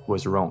wearing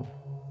was wrong.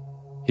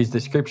 His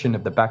description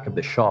of the back of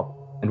the shop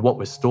and what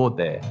was stored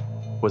there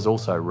was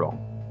also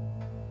wrong.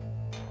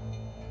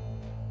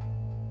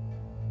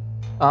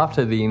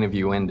 After the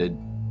interview ended,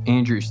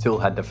 Andrew still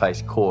had to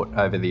face court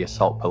over the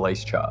assault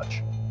police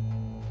charge.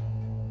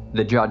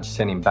 The judge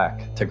sent him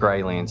back to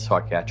Greyland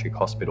Psychiatric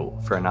Hospital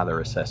for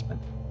another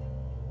assessment.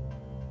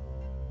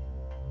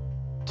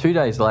 2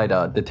 days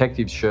later,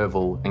 Detectives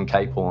Sherville and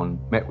Capehorn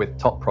met with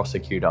top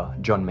prosecutor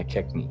John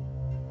McKechnie.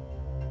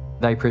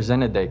 They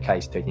presented their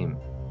case to him,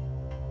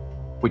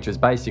 which was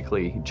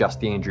basically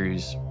just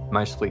Andrew's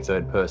mostly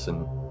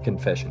third-person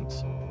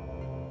confessions.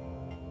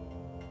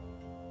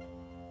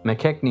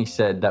 McKechnie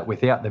said that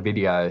without the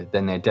video,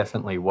 then there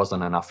definitely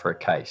wasn't enough for a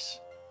case.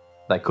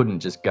 They couldn't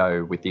just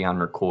go with the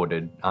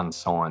unrecorded,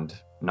 unsigned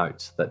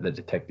notes that the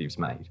detectives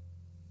made.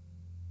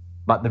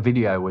 But the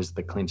video was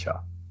the clincher.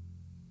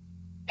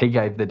 He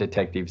gave the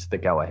detectives the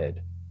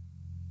go-ahead.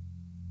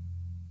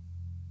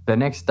 The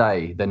next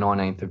day, the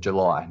 19th of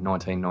July,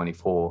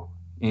 1994,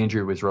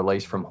 Andrew was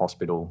released from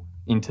hospital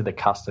into the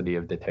custody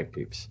of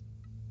detectives.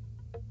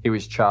 He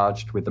was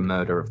charged with the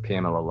murder of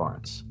Pamela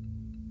Lawrence.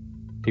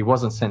 He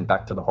wasn't sent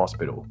back to the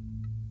hospital.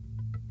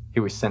 He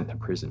was sent to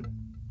prison.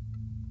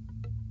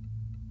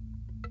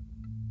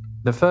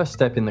 The first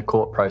step in the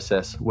court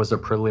process was a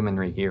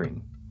preliminary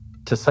hearing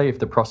to see if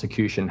the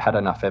prosecution had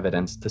enough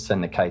evidence to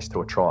send the case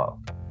to a trial,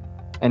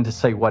 and to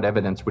see what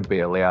evidence would be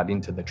allowed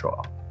into the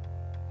trial.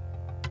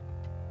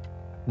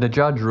 The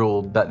judge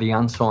ruled that the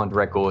unsigned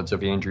records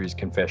of Andrew's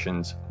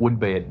confessions would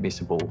be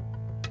admissible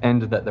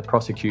and that the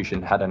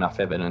prosecution had enough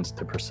evidence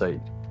to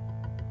proceed.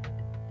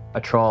 A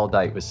trial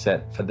date was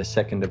set for the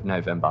 2nd of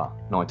November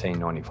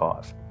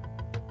 1995.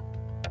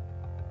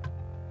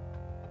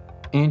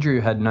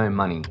 Andrew had no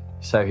money,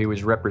 so he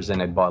was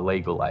represented by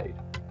legal aid.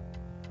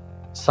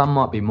 Some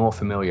might be more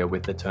familiar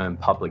with the term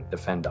public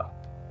defender.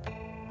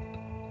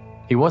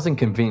 He wasn't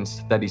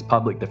convinced that his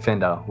public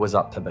defender was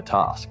up to the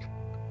task,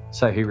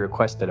 so he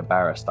requested a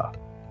barrister.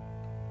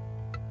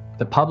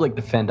 The public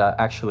defender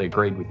actually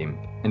agreed with him,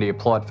 and he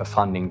applied for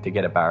funding to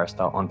get a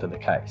barrister onto the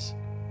case.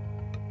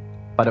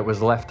 But it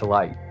was left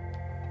late,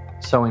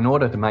 so in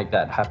order to make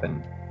that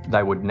happen,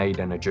 they would need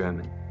an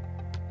adjournment.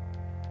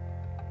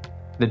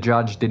 The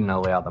judge didn't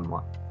allow them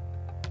one.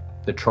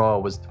 The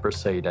trial was to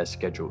proceed as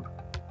scheduled.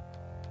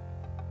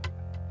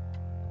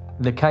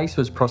 The case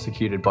was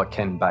prosecuted by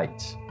Ken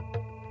Bates.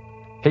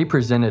 He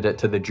presented it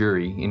to the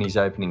jury in his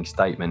opening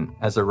statement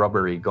as a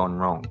robbery gone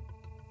wrong.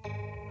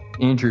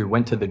 Andrew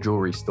went to the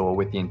jewellery store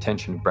with the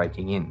intention of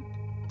breaking in,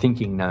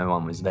 thinking no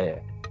one was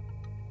there.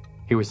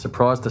 He was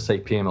surprised to see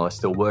Pamela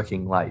still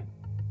working late.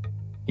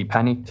 He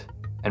panicked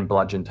and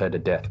bludgeoned her to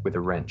death with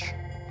a wrench.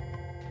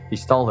 He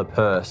stole her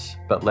purse,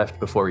 but left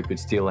before he could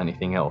steal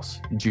anything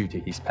else due to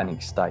his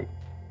panicked state.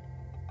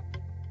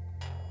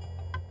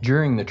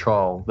 During the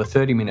trial, the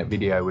 30-minute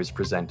video was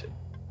presented.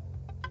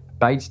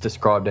 Bates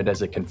described it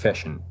as a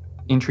confession,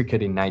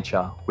 intricate in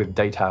nature with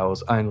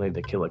details only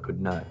the killer could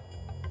know.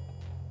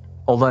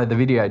 although the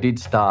video did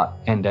start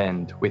and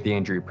end with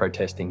Andrew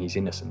protesting his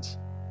innocence.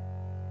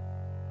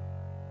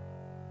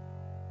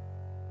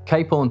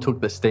 Capon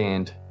took the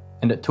stand,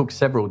 and it took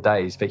several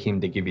days for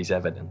him to give his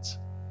evidence.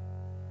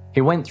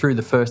 He went through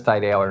the first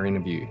 8-hour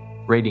interview,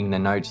 reading the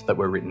notes that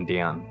were written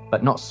down,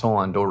 but not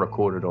signed or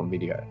recorded on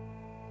video.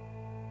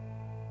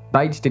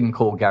 Bates didn't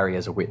call Gary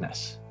as a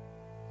witness.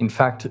 In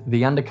fact,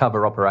 the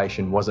undercover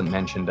operation wasn't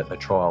mentioned at the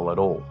trial at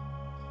all.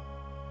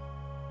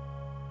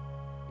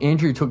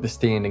 Andrew took the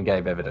stand and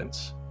gave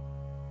evidence.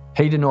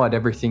 He denied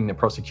everything the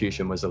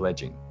prosecution was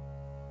alleging.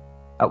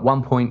 At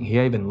one point, he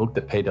even looked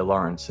at Peter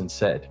Lawrence and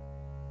said,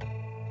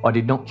 "I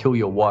did not kill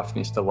your wife,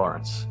 Mr.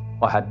 Lawrence.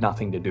 I had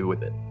nothing to do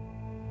with it."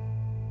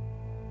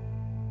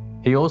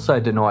 He also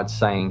denied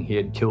saying he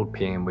had killed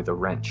Pam with a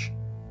wrench,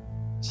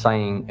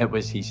 saying it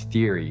was his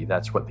theory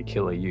that's what the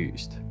killer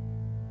used.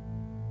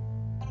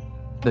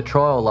 The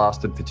trial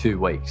lasted for 2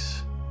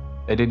 weeks.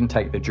 It didn't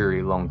take the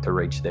jury long to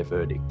reach their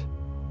verdict.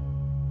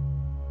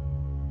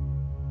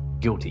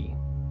 Guilty.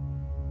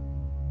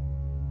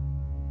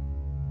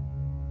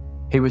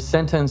 He was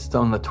sentenced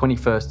on the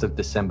 21st of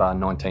December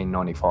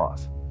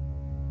 1995.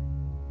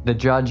 The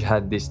judge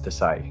had this to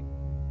say: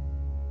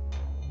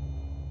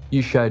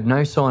 "You showed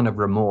no sign of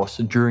remorse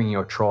during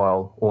your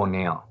trial or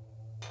now.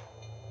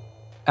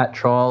 At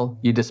trial,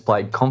 you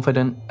displayed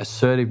confident,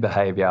 assertive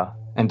behaviour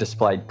and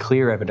displayed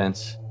clear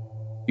evidence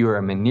you are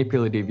a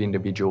manipulative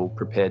individual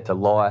prepared to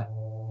lie,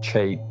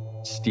 cheat,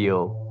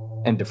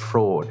 steal, and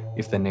defraud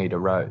if the need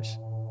arose.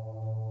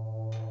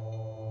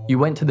 You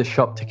went to the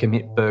shop to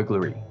commit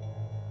burglary,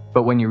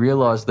 but when you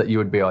realised that you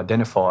would be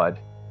identified,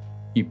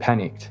 you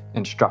panicked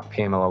and struck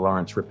Pamela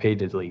Lawrence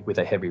repeatedly with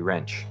a heavy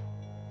wrench."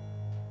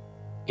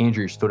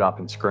 Andrew stood up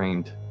and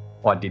screamed,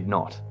 "I did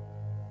not."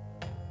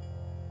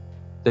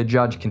 The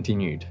judge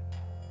continued,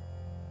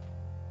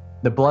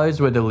 "The blows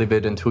were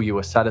delivered until you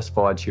were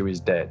satisfied she was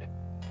dead.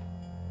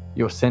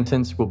 Your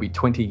sentence will be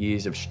 20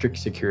 years of strict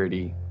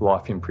security,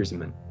 life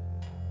imprisonment."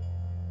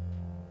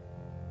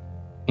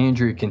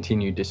 Andrew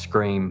continued to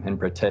scream and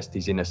protest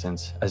his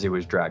innocence as he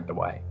was dragged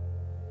away.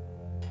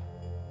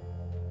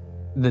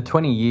 The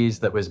 20 years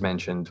that was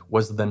mentioned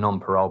was the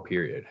non-parole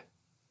period.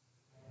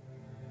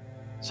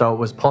 So it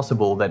was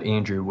possible that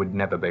Andrew would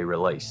never be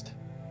released,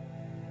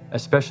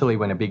 especially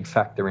when a big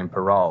factor in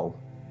parole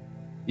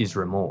is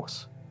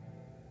remorse.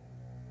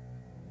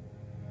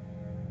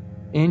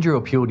 Andrew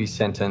appealed his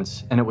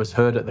sentence and it was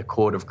heard at the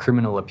Court of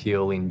Criminal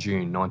Appeal in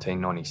June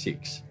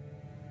 1996.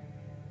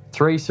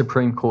 3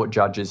 Supreme Court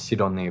judges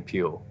sit on the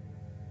appeal.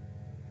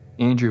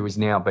 Andrew is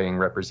now being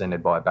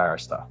represented by a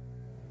barrister.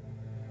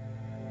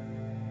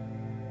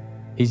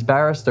 His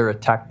barrister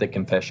attacked the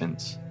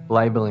confessions,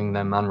 labelling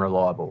them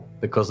unreliable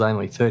because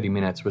only 30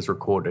 minutes was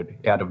recorded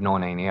out of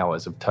 19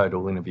 hours of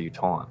total interview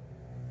time,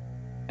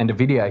 and a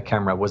video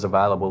camera was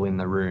available in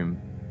the room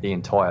the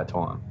entire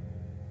time.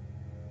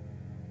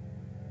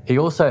 He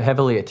also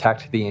heavily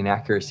attacked the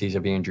inaccuracies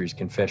of Andrew's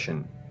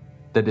confession,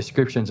 the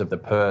descriptions of the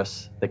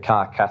purse, the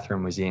car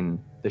Catherine was in,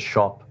 the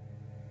shop,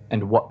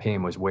 and what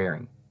Pam was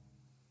wearing.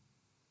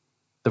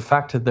 The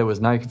fact that there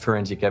was no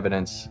forensic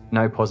evidence,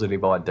 no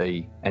positive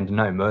ID, and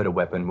no murder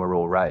weapon were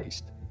all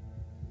raised,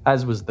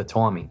 as was the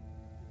timing.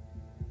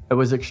 It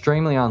was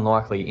extremely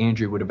unlikely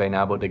Andrew would have been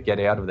able to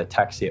get out of the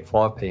taxi at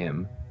 5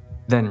 p.m,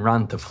 then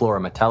run to Flora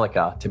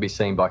Metallica to be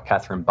seen by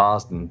Catherine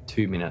Barsden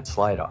 2 minutes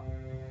later.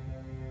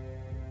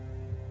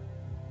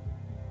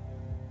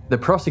 The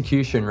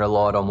prosecution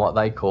relied on what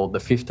they called the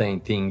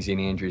 15 things in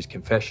Andrew's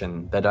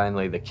confession that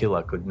only the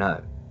killer could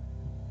know.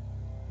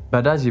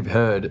 But as you've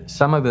heard,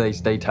 some of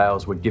these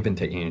details were given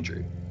to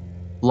Andrew,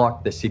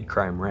 like the Sid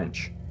Chrome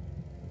wrench.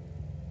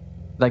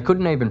 They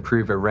couldn't even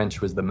prove a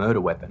wrench was the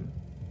murder weapon.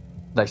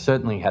 They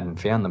certainly hadn't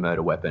found the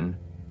murder weapon,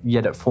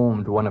 yet it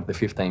formed one of the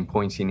 15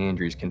 points in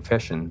Andrew's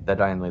confession that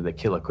only the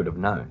killer could have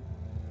known.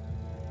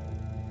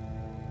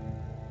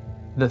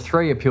 The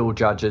 3 appeal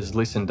judges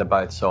listened to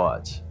both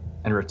sides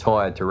and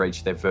retired to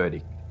reach their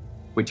verdict,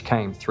 which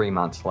came 3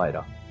 months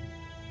later.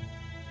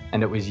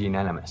 And it was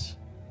unanimous.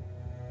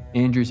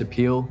 Andrew's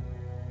appeal,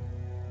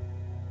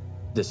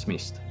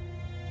 dismissed.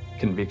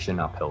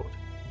 Conviction upheld.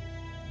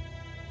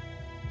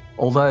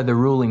 Although the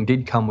ruling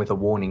did come with a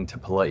warning to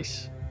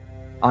police,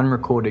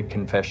 unrecorded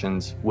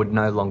confessions would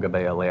no longer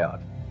be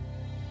allowed.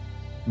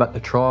 But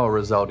the trial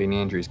result in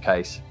Andrew's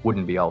case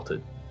wouldn't be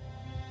altered.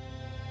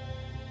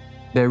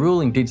 Their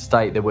ruling did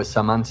state there were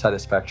some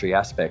unsatisfactory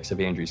aspects of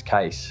Andrew's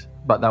case,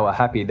 but they were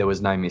happy there was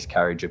no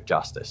miscarriage of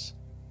justice.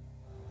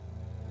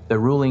 The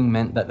ruling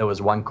meant that there was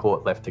one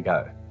court left to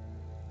go,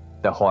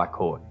 the High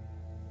Court.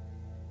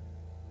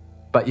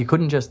 But you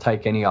couldn't just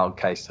take any old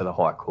case to the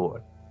High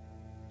Court.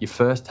 You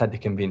first had to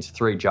convince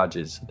 3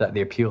 judges that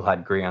the appeal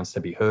had grounds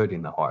to be heard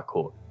in the High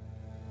Court,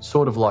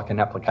 sort of like an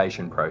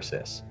application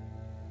process.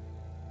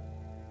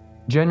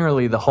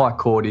 Generally, the High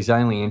Court is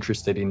only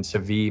interested in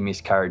severe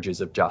miscarriages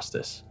of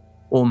justice,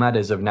 or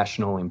matters of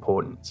national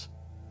importance.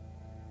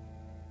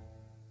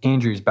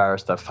 Andrew's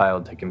barrister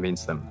failed to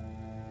convince them.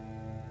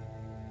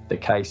 The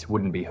case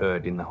wouldn't be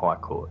heard in the High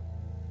Court.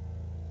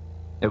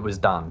 It was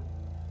done.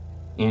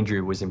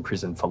 Andrew was in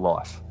prison for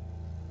life.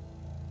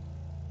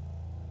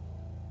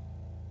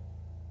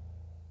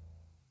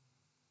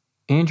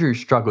 Andrew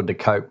struggled to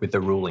cope with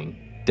the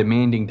ruling,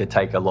 demanding to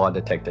take a lie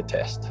detector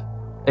test,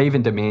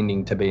 even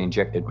demanding to be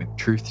injected with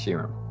truth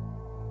serum,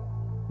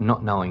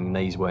 not knowing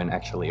these weren't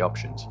actually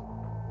options.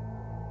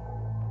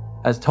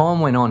 As time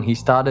went on, he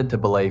started to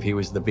believe he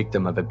was the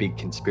victim of a big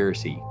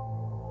conspiracy.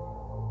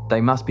 They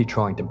must be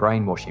trying to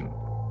brainwash him.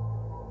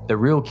 The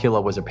real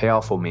killer was a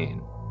powerful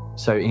man,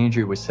 so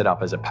Andrew was set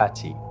up as a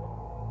patsy.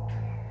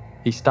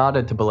 He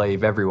started to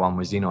believe everyone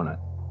was in on it.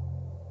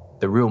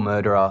 The real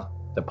murderer,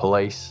 the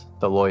police,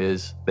 the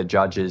lawyers, the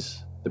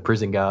judges, the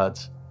prison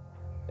guards,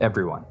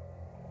 everyone.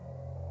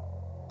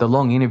 The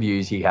long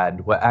interviews he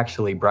had were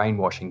actually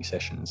brainwashing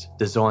sessions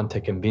designed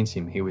to convince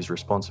him he was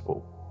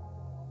responsible.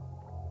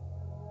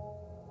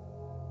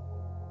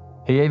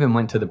 He even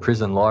went to the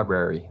prison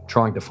library,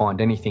 trying to find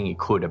anything he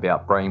could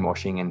about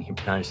brainwashing and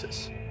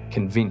hypnosis,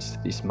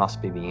 convinced this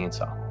must be the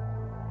answer.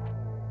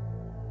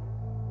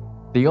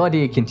 The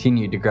idea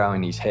continued to grow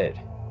in his head.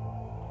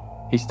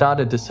 He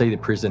started to see the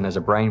prison as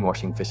a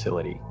brainwashing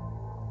facility.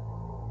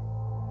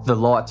 The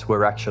lights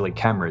were actually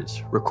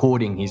cameras,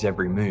 recording his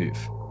every move,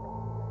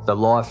 the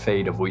live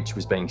feed of which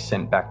was being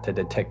sent back to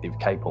Detective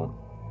Capon.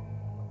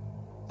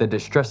 The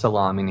distress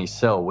alarm in his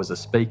cell was a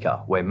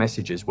speaker where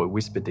messages were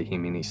whispered to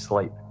him in his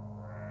sleep.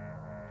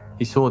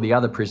 He saw the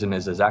other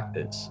prisoners as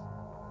actors.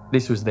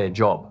 This was their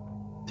job,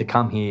 to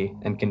come here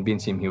and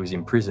convince him he was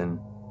in prison,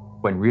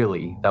 when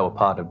really they were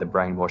part of the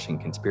brainwashing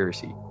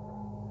conspiracy.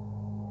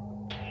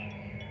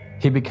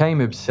 He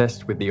became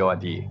obsessed with the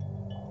idea,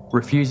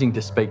 refusing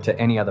to speak to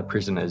any other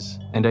prisoners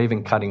and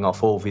even cutting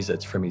off all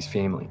visits from his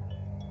family.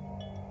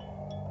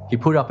 He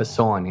put up a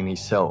sign in his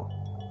cell.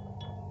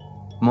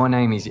 "My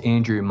name is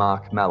Andrew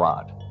Mark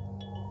Mallard.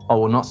 I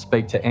will not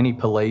speak to any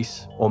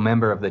police or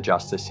member of the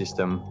justice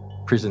system,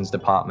 prisons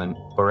department,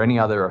 or any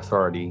other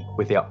authority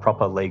without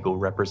proper legal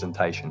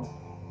representation.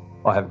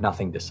 I have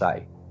nothing to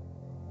say."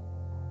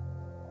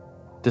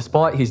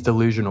 Despite his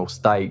delusional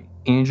state,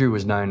 Andrew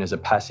was known as a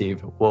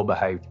passive,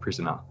 well-behaved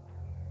prisoner.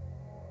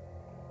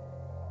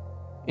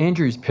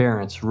 Andrew's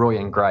parents, Roy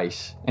and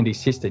Grace, and his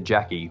sister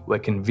Jackie were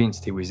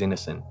convinced he was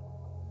innocent.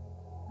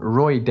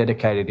 Roy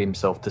dedicated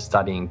himself to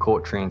studying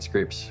court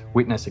transcripts,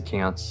 witness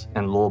accounts,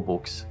 and law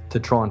books to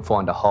try and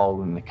find a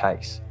hole in the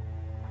case.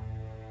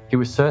 He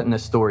was certain the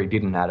story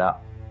didn't add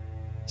up.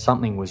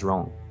 Something was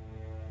wrong.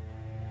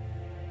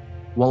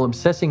 While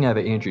obsessing over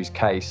Andrew's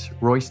case,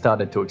 Roy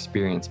started to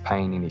experience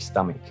pain in his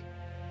stomach.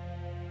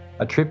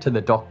 A trip to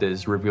the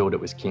doctors revealed it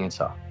was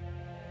cancer,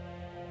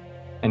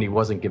 and he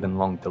wasn't given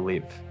long to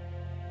live.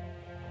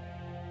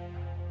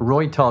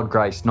 Roy told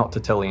Grace not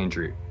to tell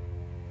Andrew,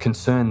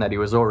 concerned that he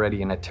was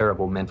already in a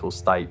terrible mental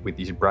state with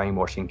his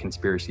brainwashing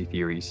conspiracy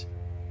theories.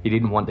 He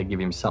didn't want to give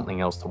him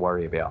something else to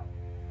worry about.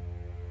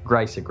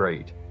 Grace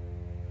agreed.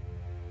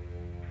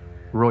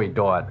 Roy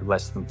died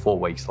less than 4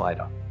 weeks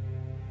later.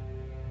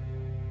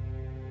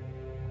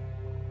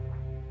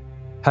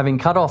 Having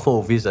cut off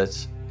all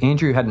visits,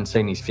 Andrew hadn't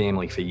seen his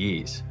family for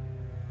years.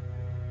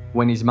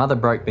 When his mother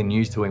broke the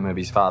news to him of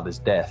his father's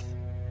death,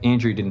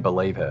 Andrew didn't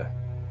believe her.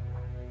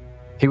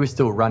 He was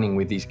still running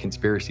with his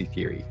conspiracy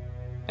theory,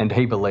 and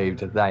he believed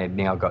that they had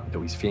now gotten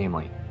to his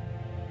family,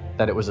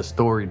 that it was a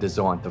story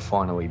designed to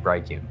finally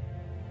break him.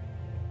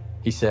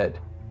 He said,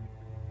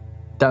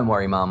 "Don't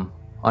worry, Mum.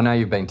 I know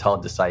you've been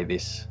told to say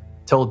this.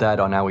 Tell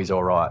Dad I know he's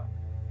all right.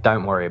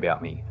 Don't worry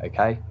about me,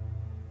 okay?"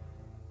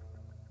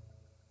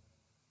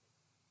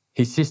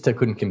 His sister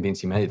couldn't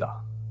convince him either.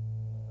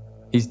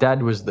 His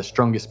dad was the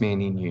strongest man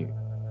he knew.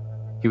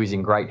 He was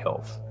in great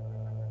health.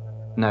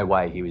 No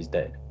way he was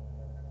dead.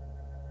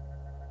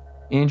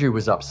 Andrew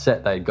was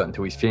upset they had gotten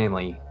to his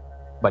family,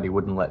 but he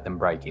wouldn't let them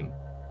break him.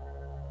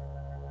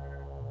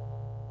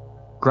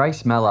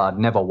 Grace Mallard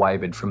never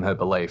wavered from her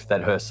belief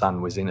that her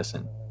son was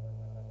innocent.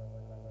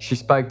 She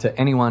spoke to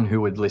anyone who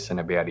would listen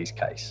about his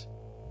case.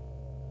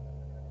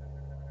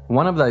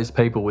 One of those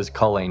people was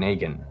Colleen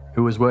Egan,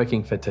 who was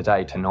working for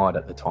Today Tonight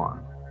at the time,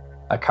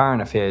 a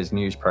current affairs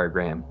news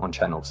program on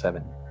Channel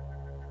 7.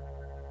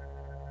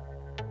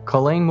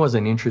 Colleen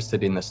wasn't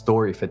interested in the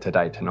story for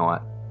Today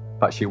Tonight,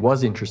 but she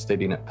was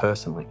interested in it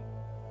personally.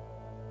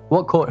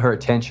 What caught her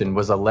attention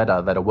was a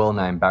letter that a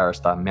well-known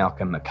barrister,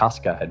 Malcolm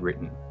McCusker, had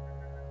written.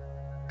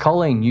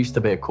 Colleen used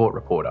to be a court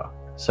reporter,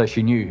 so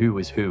she knew who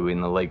was who in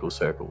the legal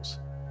circles.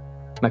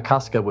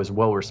 McCusker was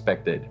well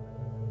respected,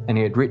 and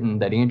he had written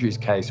that Andrew's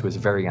case was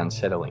very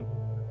unsettling.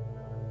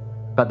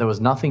 But there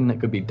was nothing that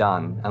could be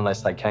done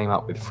unless they came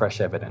up with fresh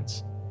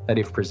evidence that,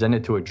 if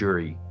presented to a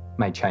jury,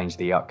 may change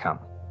the outcome.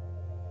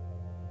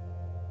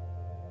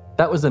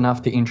 That was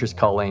enough to interest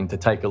Colleen to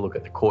take a look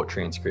at the court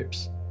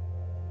transcripts,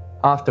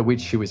 after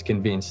which she was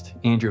convinced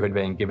Andrew had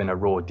been given a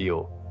raw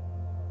deal.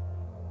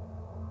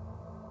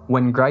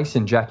 When Grace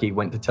and Jackie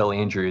went to tell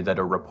Andrew that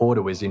a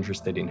reporter was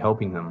interested in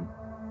helping them,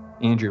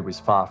 Andrew was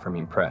far from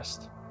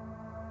impressed.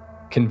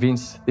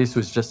 Convinced this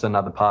was just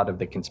another part of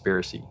the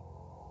conspiracy,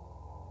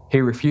 he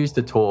refused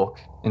to talk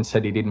and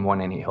said he didn't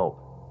want any help.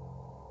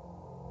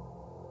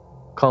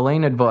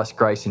 Colleen advised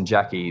Grace and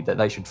Jackie that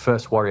they should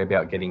first worry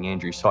about getting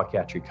Andrew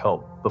psychiatric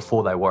help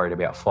before they worried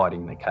about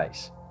fighting the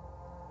case.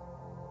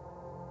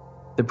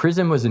 The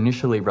prison was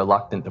initially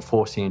reluctant to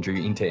force Andrew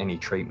into any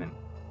treatment.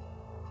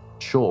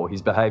 Sure,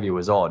 his behaviour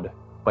was odd,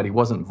 but he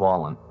wasn't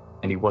violent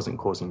and he wasn't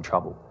causing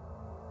trouble.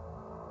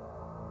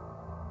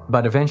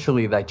 But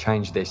eventually they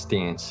changed their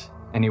stance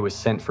and he was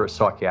sent for a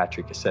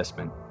psychiatric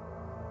assessment.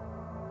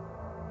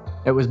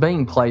 It was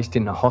being placed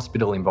in a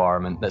hospital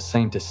environment that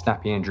seemed to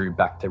snap Andrew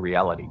back to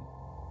reality.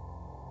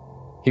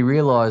 He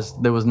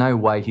realised there was no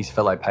way his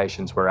fellow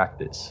patients were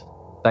actors.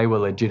 They were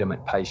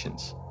legitimate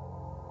patients.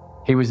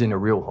 He was in a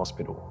real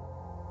hospital.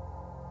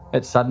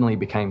 It suddenly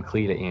became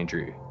clear to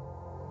Andrew.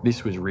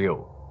 This was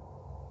real.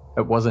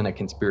 It wasn't a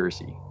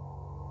conspiracy.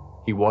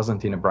 He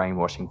wasn't in a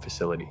brainwashing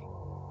facility.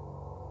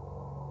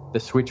 The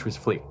switch was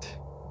flicked.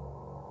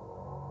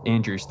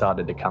 Andrew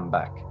started to come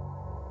back.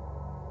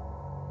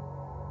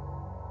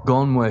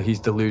 Gone were his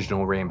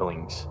delusional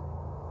ramblings.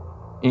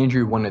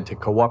 Andrew wanted to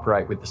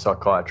cooperate with the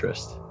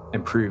psychiatrist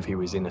and prove he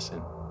was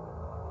innocent.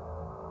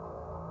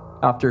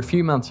 After a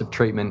few months of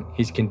treatment,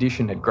 his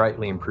condition had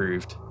greatly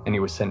improved and he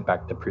was sent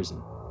back to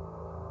prison.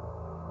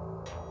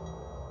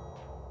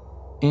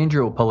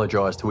 Andrew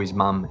apologised to his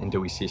mum and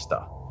to his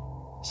sister,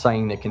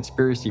 saying the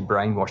conspiracy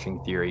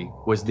brainwashing theory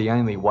was the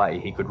only way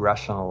he could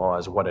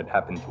rationalise what had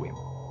happened to him.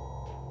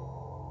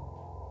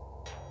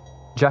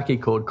 Jackie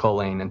called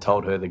Colleen and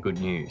told her the good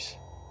news.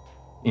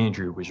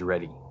 Andrew was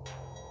ready.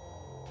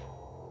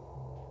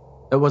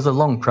 It was a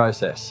long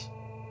process.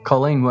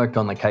 Colleen worked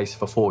on the case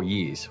for 4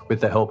 years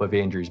with the help of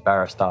Andrew's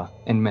barrister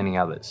and many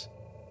others,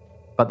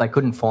 but they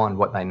couldn't find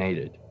what they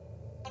needed.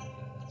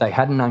 They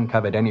hadn't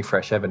uncovered any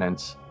fresh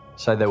evidence,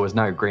 so there was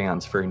no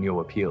grounds for a new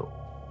appeal.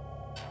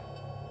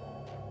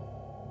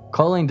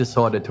 Colleen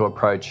decided to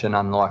approach an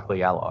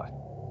unlikely ally.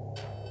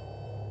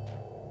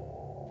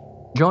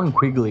 John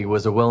Quigley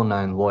was a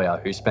well-known lawyer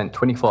who spent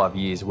 25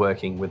 years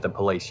working with the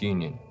police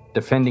union,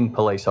 defending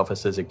police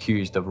officers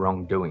accused of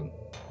wrongdoing.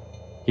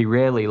 He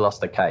rarely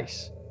lost a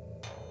case.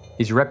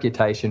 His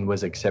reputation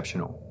was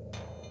exceptional,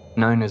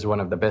 known as one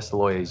of the best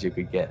lawyers you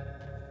could get.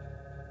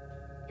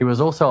 He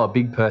was also a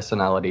big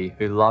personality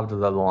who loved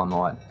the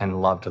limelight and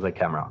loved the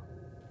camera.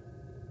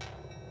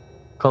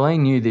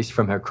 Colleen knew this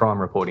from her crime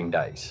reporting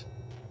days.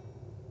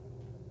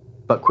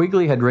 But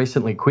Quigley had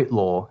recently quit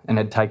law and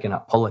had taken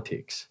up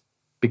politics,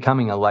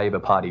 becoming a Labor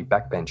Party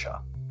backbencher.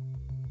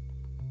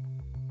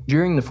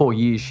 During the 4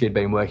 years she had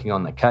been working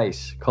on the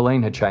case,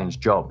 Colleen had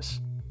changed jobs.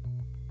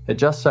 It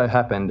just so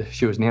happened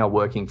she was now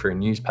working for a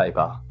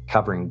newspaper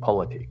covering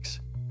politics.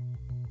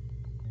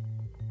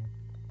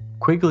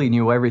 Quigley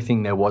knew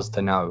everything there was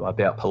to know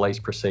about police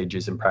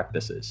procedures and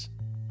practices.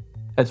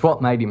 It's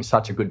what made him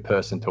such a good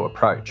person to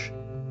approach.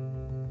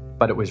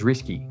 But it was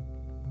risky.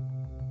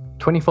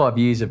 25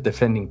 years of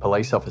defending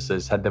police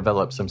officers had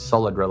developed some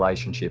solid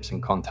relationships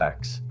and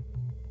contacts.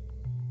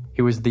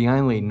 He was the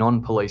only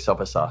non-police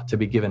officer to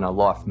be given a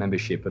life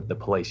membership of the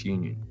police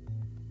union.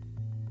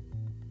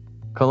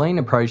 Colleen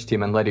approached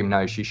him and let him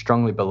know she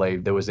strongly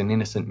believed there was an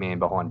innocent man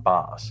behind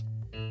bars.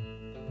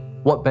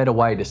 What better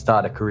way to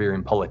start a career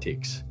in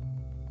politics?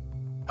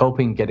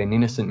 Helping get an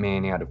innocent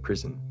man out of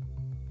prison.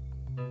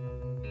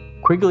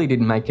 Quigley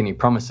didn't make any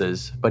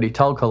promises, but he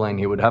told Colleen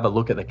he would have a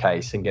look at the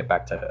case and get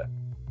back to her.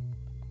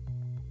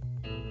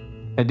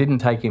 It didn't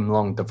take him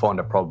long to find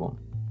a problem.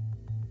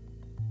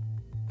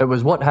 It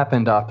was what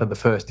happened after the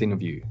first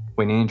interview,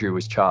 when Andrew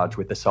was charged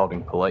with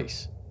assaulting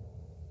police.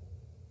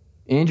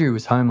 Andrew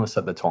was homeless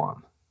at the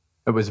time.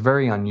 It was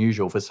very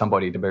unusual for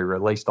somebody to be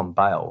released on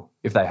bail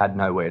if they had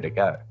nowhere to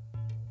go.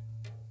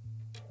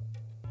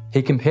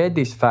 He compared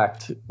this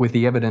fact with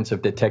the evidence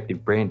of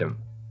Detective Brandon,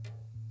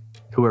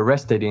 who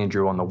arrested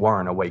Andrew on the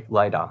warrant a week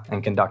later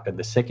and conducted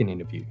the second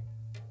interview.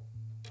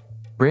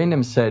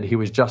 Brandon said he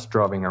was just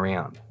driving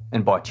around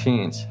and by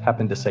chance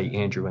happened to see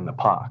Andrew in the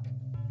park,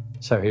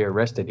 so he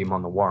arrested him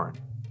on the warrant.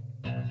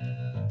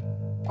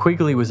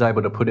 Quigley was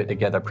able to put it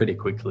together pretty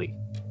quickly.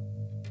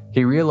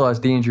 He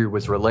realised Andrew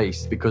was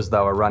released because they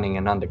were running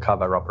an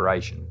undercover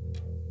operation,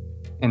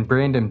 and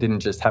Brandon didn't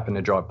just happen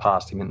to drive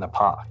past him in the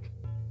park.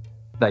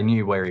 They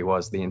knew where he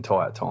was the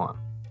entire time.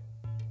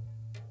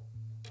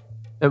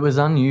 It was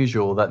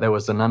unusual that there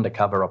was an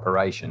undercover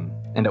operation,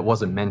 and it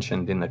wasn't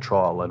mentioned in the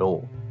trial at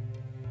all.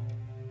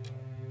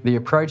 The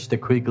approach to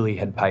Quigley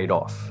had paid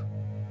off.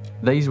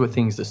 These were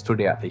things that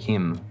stood out to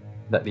him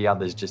that the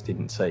others just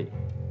didn't see.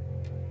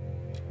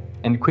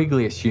 And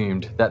Quigley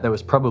assumed that there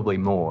was probably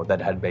more that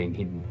had been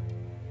hidden.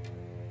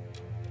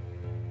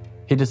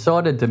 He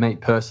decided to meet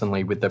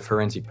personally with the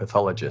forensic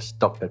pathologist,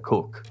 Dr.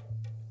 Cook.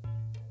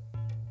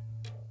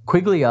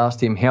 Quigley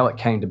asked him how it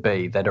came to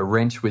be that a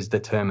wrench was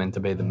determined to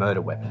be the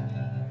murder weapon.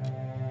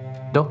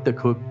 Dr.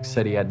 Cook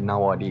said he had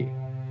no idea.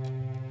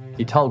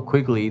 He told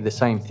Quigley the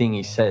same thing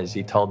he says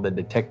he told the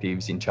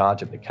detectives in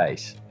charge of the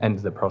case and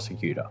the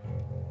prosecutor.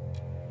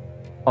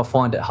 I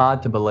find it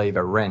hard to believe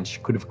a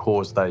wrench could have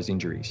caused those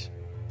injuries.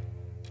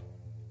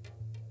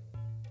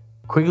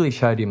 Quigley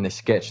showed him the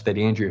sketch that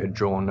Andrew had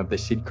drawn of the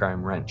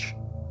Sidchrome wrench.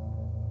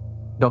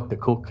 Dr.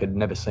 Cook had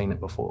never seen it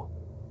before.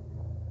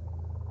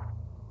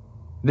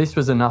 This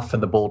was enough for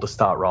the ball to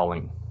start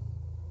rolling.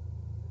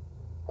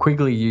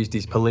 Quigley used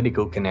his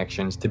political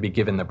connections to be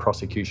given the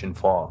prosecution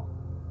file.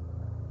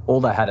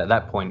 All they had at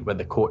that point were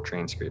the court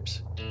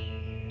transcripts.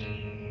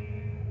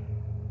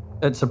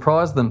 It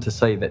surprised them to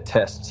see that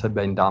tests had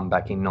been done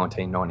back in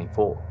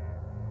 1994,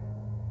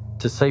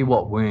 to see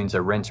what wounds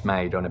a wrench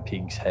made on a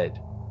pig's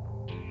head.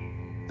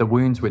 The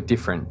wounds were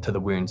different to the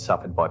wounds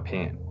suffered by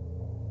Pam.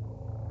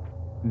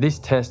 This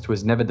test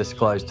was never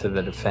disclosed to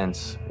the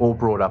defence or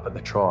brought up at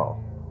the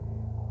trial.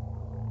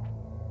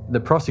 The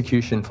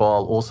prosecution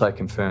file also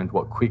confirmed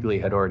what Quigley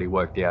had already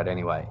worked out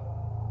anyway,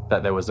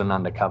 that there was an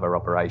undercover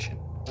operation.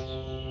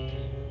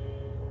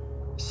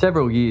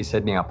 Several years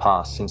had now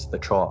passed since the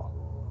trial.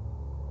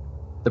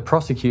 The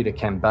prosecutor,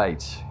 Ken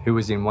Bates, who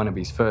was in one of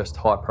his first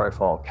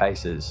high-profile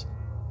cases,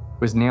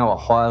 was now a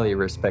highly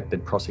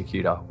respected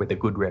prosecutor with a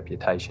good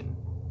reputation.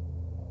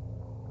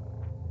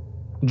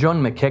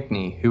 John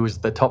McKechnie, who was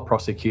the top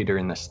prosecutor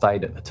in the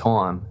state at the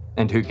time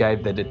and who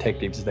gave the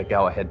detectives the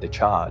go-ahead to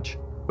charge,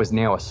 was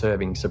now a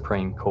serving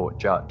Supreme Court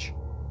judge.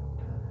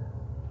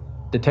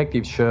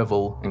 Detectives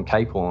Sherville and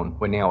Capehorn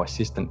were now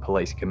assistant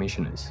police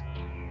commissioners.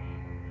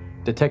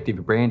 Detective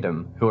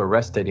Brandom, who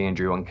arrested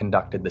Andrew and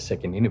conducted the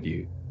second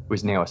interview,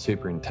 was now a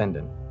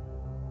superintendent.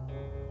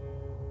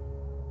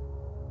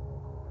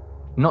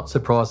 Not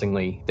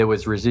surprisingly, there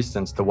was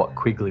resistance to what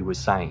Quigley was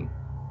saying.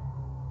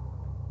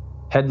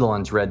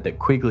 Headlines read that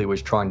Quigley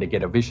was trying to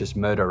get a vicious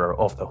murderer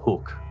off the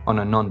hook on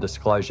a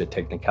non-disclosure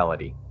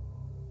technicality.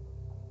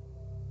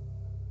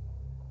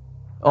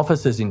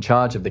 Officers in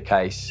charge of the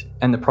case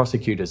and the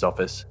prosecutor's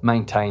office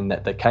maintained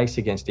that the case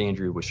against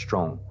Andrew was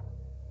strong.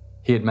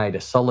 He had made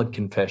a solid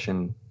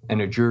confession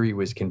and a jury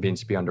was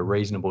convinced beyond a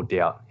reasonable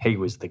doubt he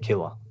was the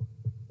killer.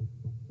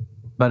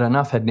 But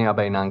enough had now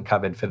been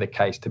uncovered for the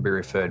case to be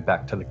referred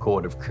back to the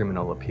Court of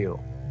Criminal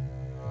Appeal.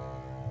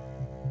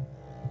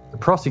 The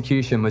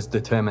prosecution was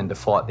determined to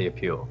fight the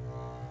appeal.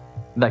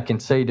 They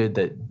conceded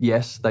that,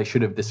 yes, they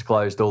should have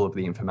disclosed all of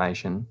the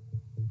information,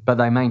 but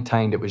they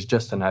maintained it was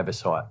just an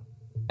oversight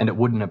and it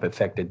wouldn't have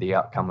affected the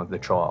outcome of the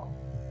trial.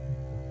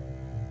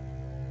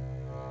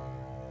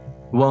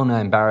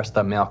 Well-known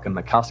barrister Malcolm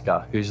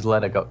McCusker, whose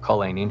letter got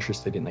Colleen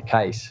interested in the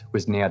case,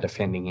 was now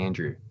defending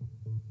Andrew.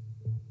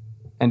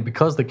 And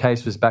because the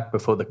case was back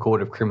before the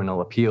Court of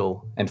Criminal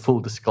Appeal and full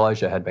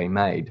disclosure had been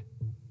made,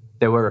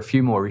 there were a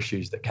few more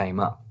issues that came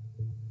up.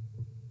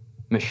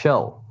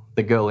 Michelle,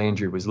 the girl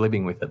Andrew was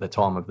living with at the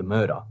time of the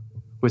murder,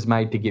 was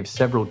made to give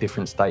several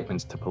different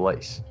statements to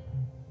police.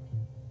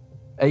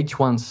 Each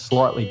one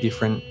slightly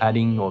different,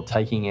 adding or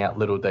taking out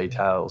little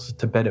details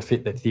to better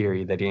fit the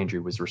theory that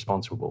Andrew was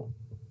responsible.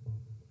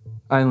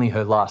 Only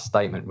her last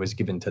statement was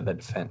given to the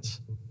defence.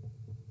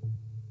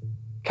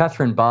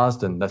 Catherine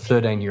Barsden, the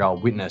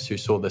 13-year-old witness who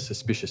saw the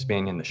suspicious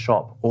man in the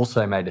shop,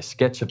 also made a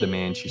sketch of the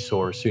man she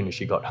saw as soon as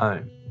she got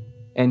home,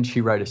 and she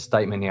wrote a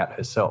statement out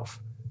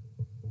herself,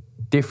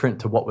 different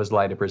to what was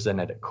later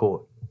presented at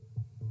court.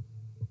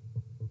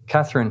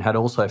 Catherine had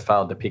also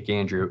failed to pick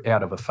Andrew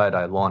out of a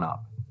photo lineup,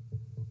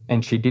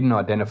 and she didn't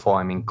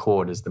identify him in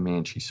court as the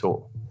man she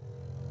saw.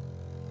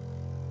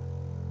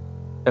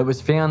 It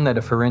was found that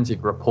a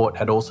forensic report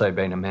had also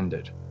been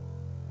amended.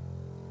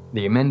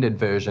 The amended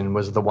version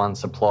was the one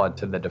supplied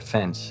to the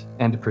defence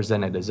and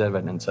presented as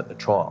evidence at the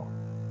trial.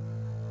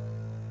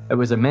 It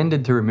was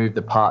amended to remove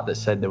the part that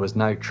said there was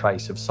no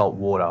trace of salt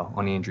water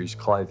on Andrew's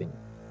clothing.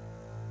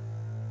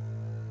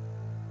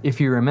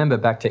 If you remember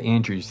back to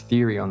Andrew's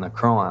theory on the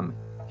crime,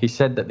 he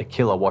said that the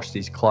killer washed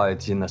his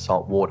clothes in the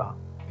salt water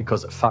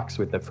because it fucks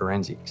with the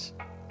forensics.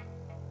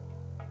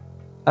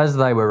 As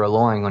they were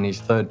relying on his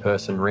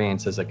third-person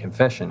rants as a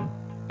confession,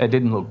 it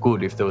didn't look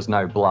good if there was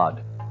no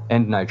blood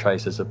and no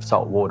traces of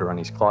salt water on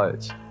his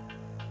clothes.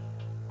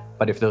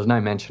 But if there was no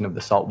mention of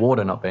the salt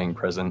water not being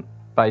present,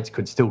 Bates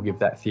could still give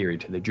that theory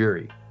to the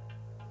jury.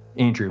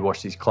 Andrew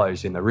washed his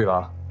clothes in the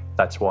river,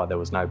 that's why there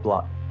was no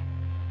blood.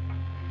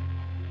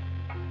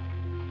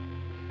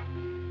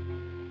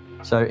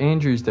 So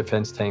Andrew's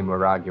defence team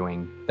were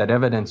arguing that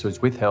evidence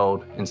was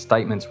withheld and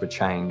statements were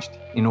changed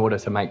in order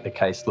to make the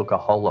case look a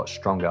whole lot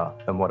stronger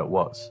than what it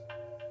was.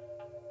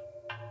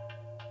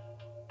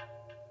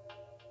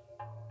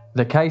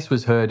 The case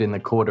was heard in the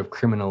Court of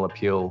Criminal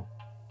Appeal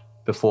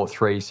before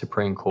 3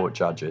 Supreme Court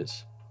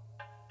judges.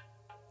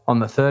 On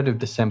the 3rd of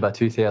December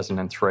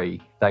 2003,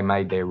 they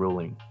made their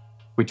ruling,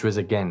 which was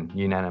again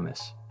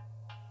unanimous.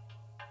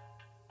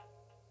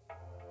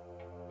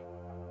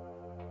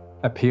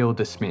 Appeal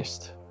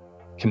dismissed.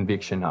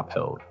 Conviction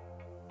upheld.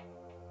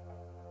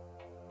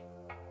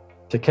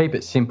 To keep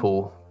it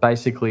simple,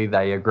 basically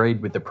they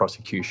agreed with the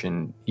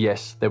prosecution,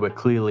 yes, there were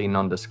clearly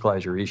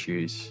non-disclosure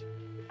issues,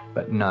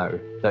 but no,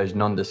 those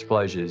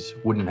non-disclosures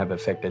wouldn't have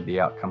affected the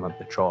outcome of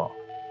the trial.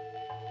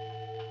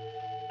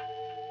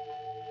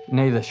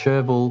 Neither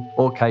Sherville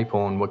or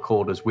Capehorn were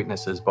called as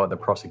witnesses by the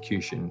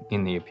prosecution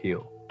in the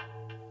appeal,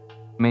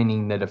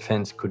 meaning the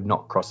defence could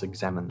not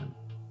cross-examine them.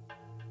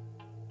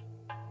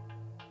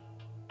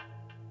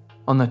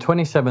 On the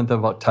 27th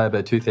of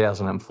October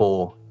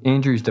 2004,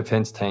 Andrew's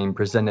defence team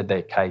presented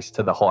their case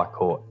to the High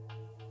Court.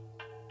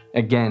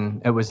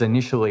 Again, it was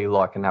initially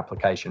like an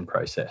application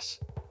process.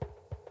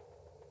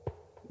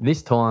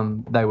 This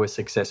time, they were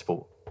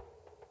successful.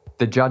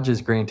 The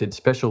judges granted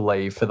special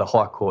leave for the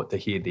High Court to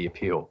hear the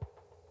appeal.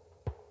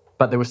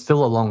 But there was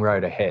still a long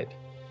road ahead.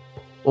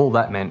 All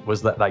that meant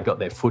was that they got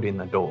their foot in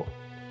the door.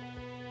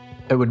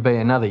 It would be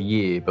another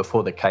year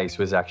before the case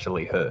was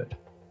actually heard.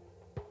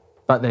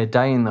 But their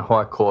day in the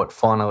High Court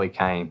finally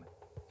came,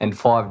 and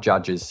 5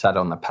 judges sat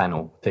on the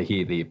panel to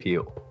hear the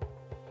appeal.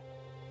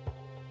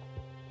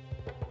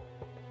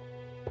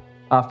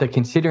 After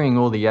considering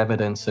all the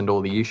evidence and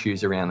all the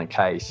issues around the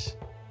case,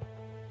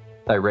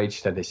 they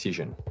reached a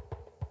decision.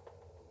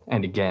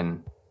 And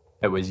again,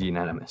 it was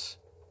unanimous.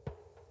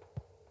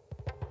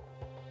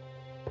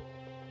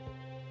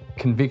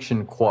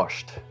 Conviction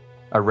quashed,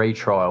 a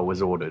retrial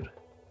was ordered.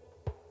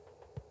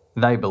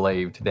 They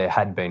believed there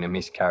had been a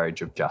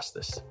miscarriage of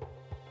justice.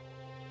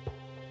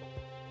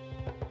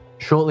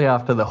 Shortly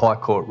after the High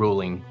Court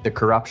ruling, the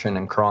Corruption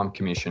and Crime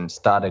Commission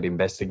started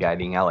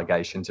investigating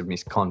allegations of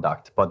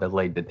misconduct by the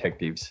lead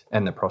detectives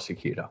and the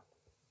prosecutor.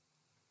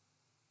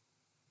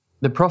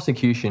 The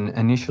prosecution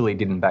initially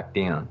didn't back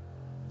down,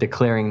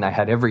 declaring they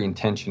had every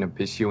intention of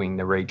pursuing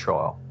the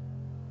retrial.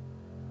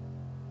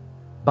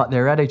 But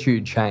their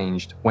attitude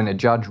changed when a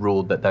judge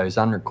ruled that those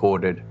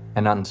unrecorded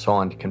and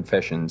unsigned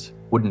confessions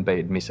wouldn't be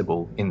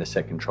admissible in the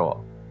second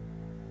trial.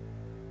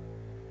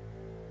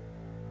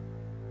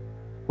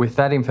 With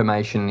that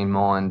information in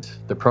mind,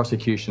 the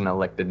prosecution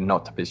elected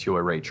not to pursue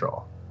a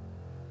retrial.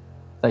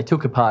 They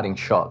took a parting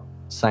shot,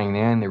 saying the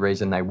only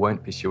reason they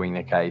weren't pursuing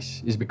the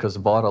case is because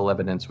vital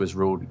evidence was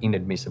ruled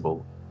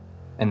inadmissible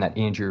and that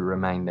Andrew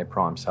remained their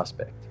prime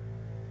suspect.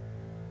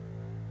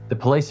 The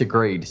police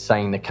agreed,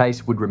 saying the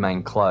case would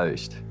remain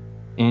closed.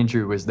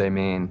 Andrew was their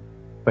man,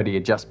 but he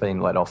had just been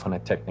let off on a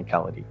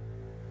technicality.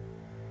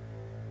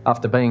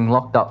 After being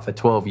locked up for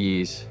 12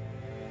 years,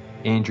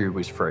 Andrew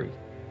was free.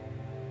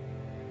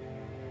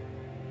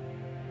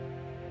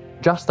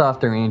 Just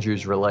after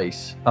Andrew's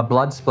release, a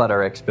blood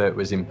splatter expert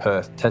was in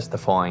Perth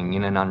testifying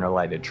in an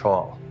unrelated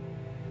trial.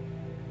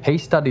 He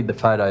studied the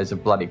photos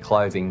of bloody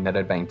clothing that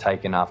had been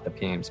taken after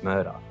Pam's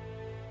murder.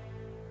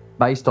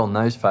 Based on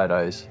those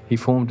photos, he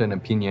formed an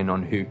opinion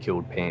on who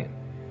killed Pam.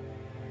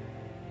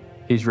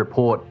 His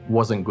report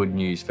wasn't good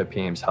news for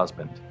Pam's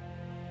husband,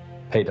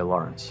 Peter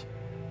Lawrence.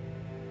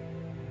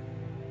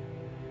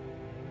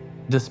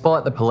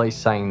 Despite the police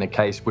saying the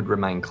case would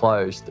remain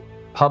closed,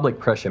 public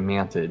pressure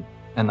mounted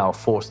and they were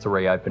forced to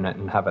reopen it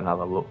and have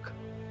another look.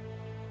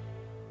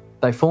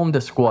 They formed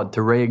a squad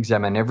to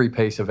re-examine every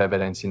piece of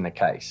evidence in the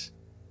case.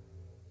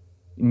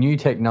 New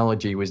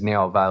technology was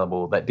now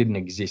available that didn't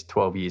exist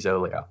 12 years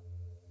earlier,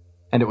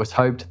 and it was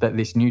hoped that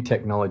this new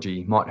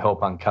technology might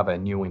help uncover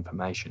new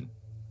information.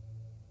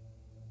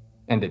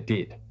 And it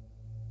did.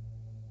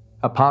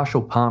 A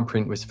partial palm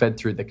print was fed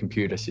through the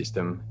computer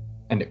system,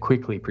 and it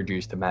quickly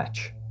produced a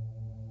match.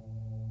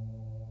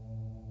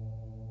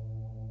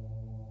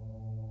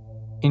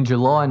 In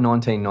July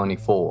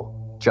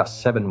 1994,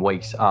 just 7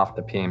 weeks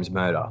after Pam's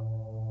murder,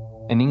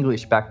 an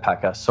English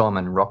backpacker,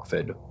 Simon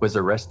Rockford, was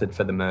arrested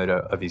for the murder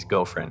of his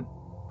girlfriend,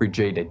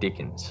 Brigida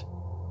Dickens.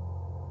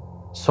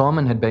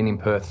 Simon had been in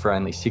Perth for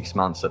only 6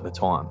 months at the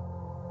time.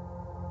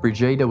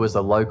 Brigida was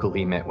a local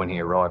he met when he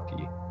arrived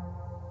here.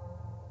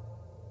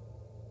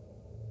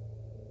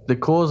 The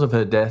cause of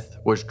her death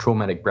was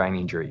traumatic brain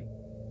injury.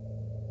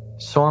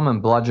 Simon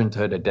bludgeoned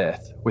her to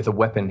death with a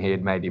weapon he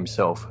had made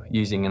himself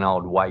using an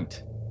old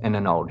weight and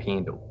an old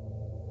handle.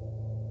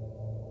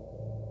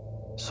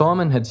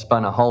 Simon had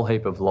spun a whole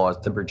heap of lies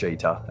to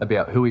Brigida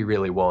about who he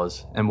really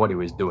was and what he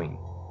was doing.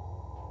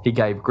 He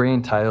gave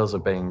grand tales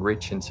of being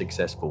rich and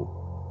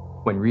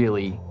successful, when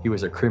really he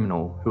was a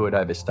criminal who had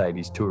overstayed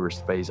his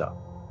tourist visa.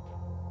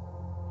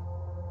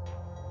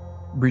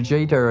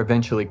 Brigida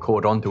eventually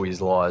caught on to his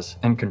lies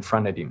and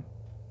confronted him.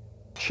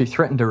 She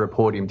threatened to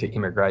report him to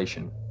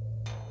immigration.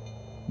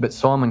 But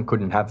Simon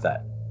couldn't have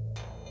that.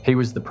 He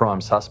was the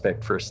prime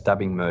suspect for a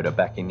stabbing murder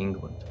back in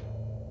England.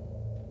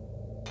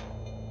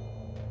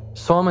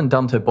 Simon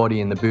dumped her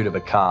body in the boot of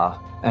a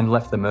car and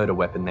left the murder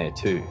weapon there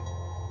too.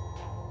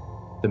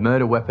 The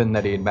murder weapon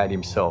that he had made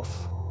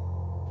himself,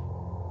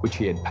 which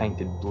he had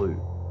painted blue.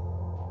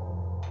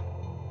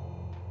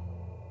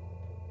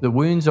 The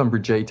wounds on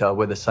Brigida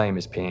were the same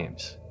as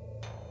Pam's.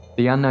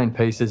 The unknown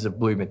pieces of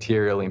blue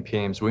material in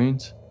Pam's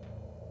wounds,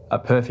 a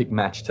perfect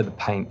match to the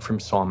paint from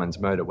Simon's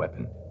murder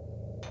weapon.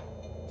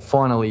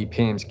 Finally,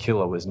 Pam's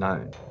killer was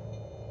known.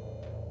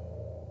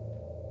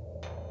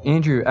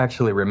 Andrew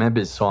actually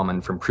remembers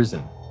Simon from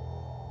prison.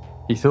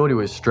 He thought he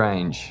was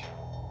strange.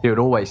 He would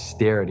always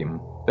stare at him,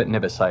 but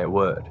never say a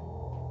word.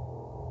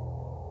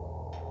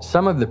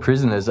 Some of the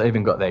prisoners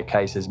even got their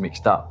cases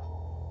mixed up.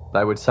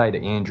 They would say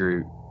to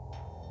Andrew,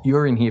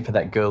 "You're in here for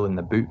that girl in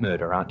the boot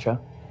murder, aren't you?"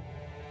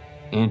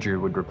 Andrew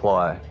would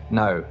reply,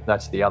 "No,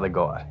 that's the other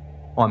guy.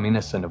 I'm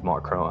innocent of my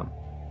crime."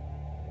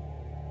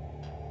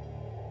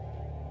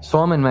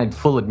 Simon made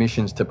full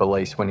admissions to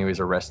police when he was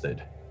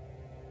arrested,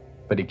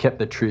 but he kept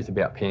the truth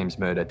about Pam's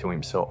murder to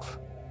himself.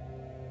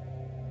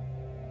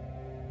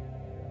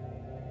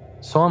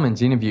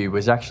 Simon's interview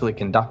was actually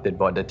conducted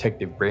by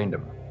Detective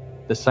Brandom,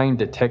 the same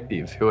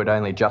detective who had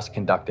only just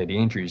conducted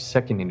Andrew's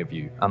second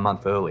interview a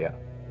month earlier.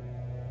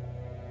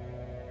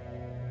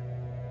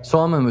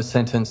 Simon was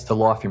sentenced to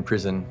life in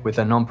prison with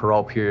a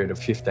non-parole period of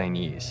 15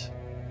 years,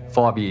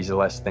 5 years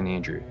less than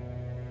Andrew.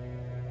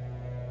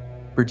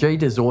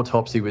 Brigida's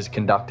autopsy was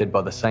conducted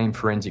by the same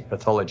forensic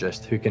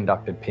pathologist who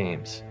conducted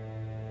Pam's.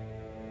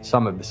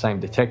 Some of the same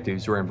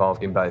detectives were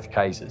involved in both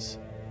cases.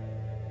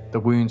 The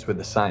wounds were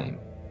the same.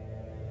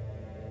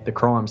 The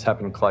crimes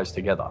happened close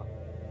together.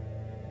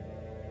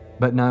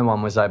 But no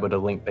one was able to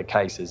link the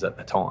cases at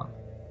the time.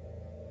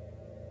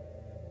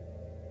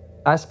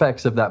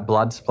 Aspects of that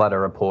blood splatter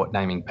report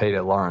naming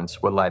Peter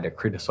Lawrence were later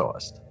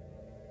criticised.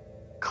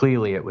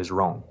 Clearly it was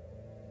wrong.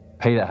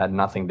 Peter had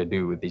nothing to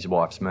do with his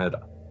wife's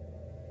murder.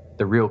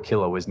 The real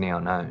killer was now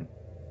known.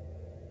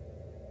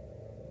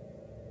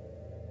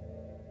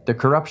 The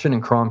Corruption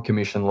and Crime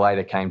Commission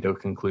later came to a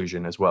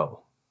conclusion as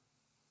well.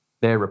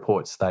 Their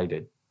report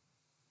stated,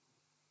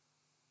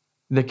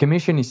 "The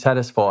Commission is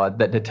satisfied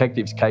that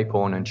Detectives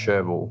Capehorn and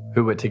Sherville,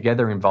 who were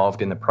together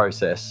involved in the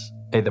process,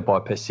 either by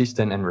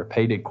persistent and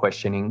repeated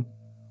questioning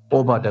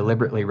or by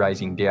deliberately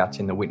raising doubts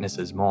in the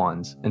witnesses'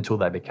 minds until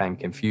they became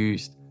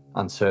confused,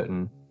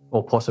 uncertain,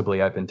 or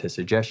possibly open to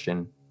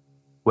suggestion,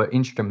 were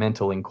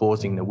instrumental in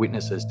causing the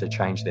witnesses to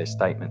change their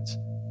statements,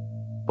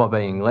 by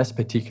being less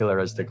particular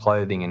as to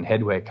clothing and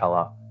headwear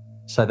colour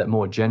so that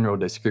more general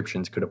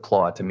descriptions could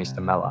apply to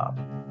Mr. Mallard.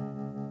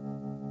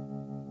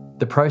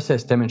 The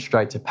process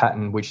demonstrates a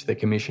pattern which the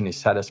Commission is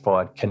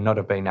satisfied cannot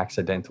have been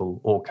accidental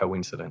or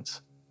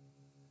coincidence."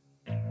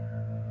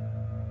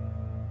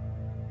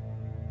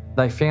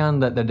 They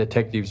found that the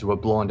detectives were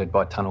blinded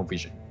by tunnel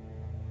vision.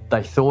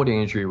 They thought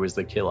Andrew was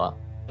the killer,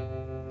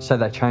 so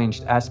they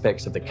changed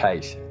aspects of the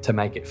case to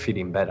make it fit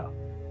in better.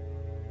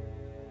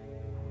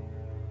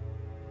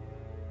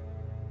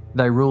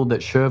 They ruled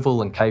that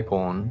Sherville and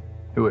Capehorn,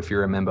 who if you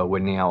remember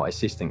were now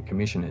assistant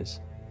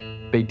commissioners,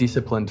 be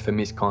disciplined for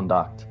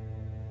misconduct,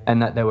 and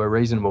that there were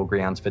reasonable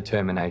grounds for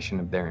termination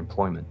of their